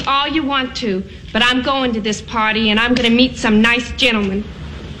drag your feet all you want to, but I'm going to this party, and I'm going to meet some nice gentlemen.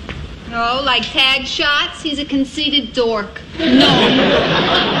 Oh, like Tad Shots? He's a conceited dork. No,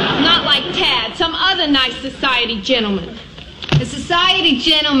 not like Tad, some other nice society gentleman. A society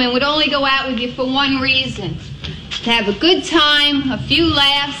gentleman would only go out with you for one reason. To have a good time, a few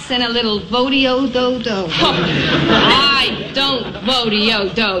laughs, and a little vodeo-do-do. I don't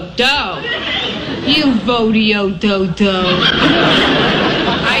vodeo-do-do. You vodeo-do-do.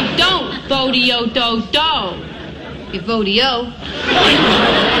 I don't vodeo-do-do. You vodeo.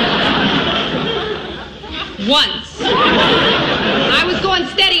 Once. I was going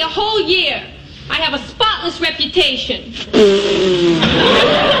steady a whole year. I have a spotless reputation. Ooh,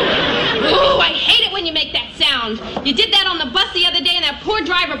 I hate it when you make that sound. You did that on the bus the other day, and that poor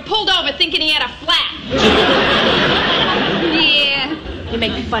driver pulled over thinking he had a flat. Yeah. You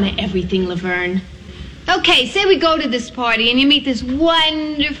make fun of everything, Laverne. Okay, say we go to this party, and you meet this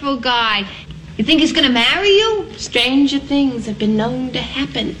wonderful guy. You think he's going to marry you? Stranger things have been known to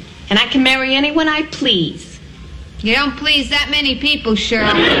happen, and I can marry anyone I please. You don't please that many people,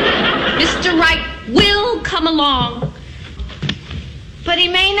 Cheryl. Mr. Wright will come along. But he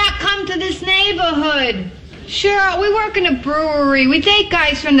may not come to this neighborhood. Cheryl, we work in a brewery. We date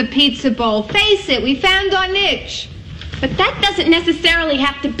guys from the Pizza Bowl. Face it, we found our niche. But that doesn't necessarily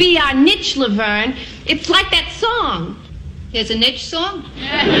have to be our niche, Laverne. It's like that song. There's a niche song?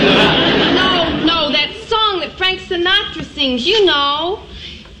 No, that song that Frank Sinatra sings, you know.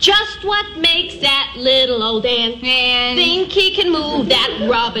 Just what makes that little old ant think he can move that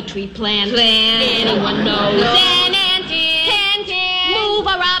rubber tree plant? Anyone knows an ant can't move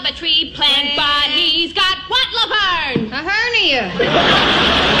a rubber tree plant, but he's got what, Laverne? A hernia.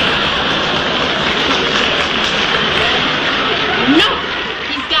 No,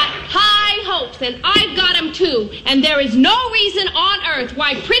 he's got high hopes, and I've got them too. And there is no reason on earth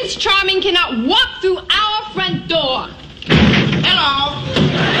why Prince Charming cannot walk through our front door. Hello.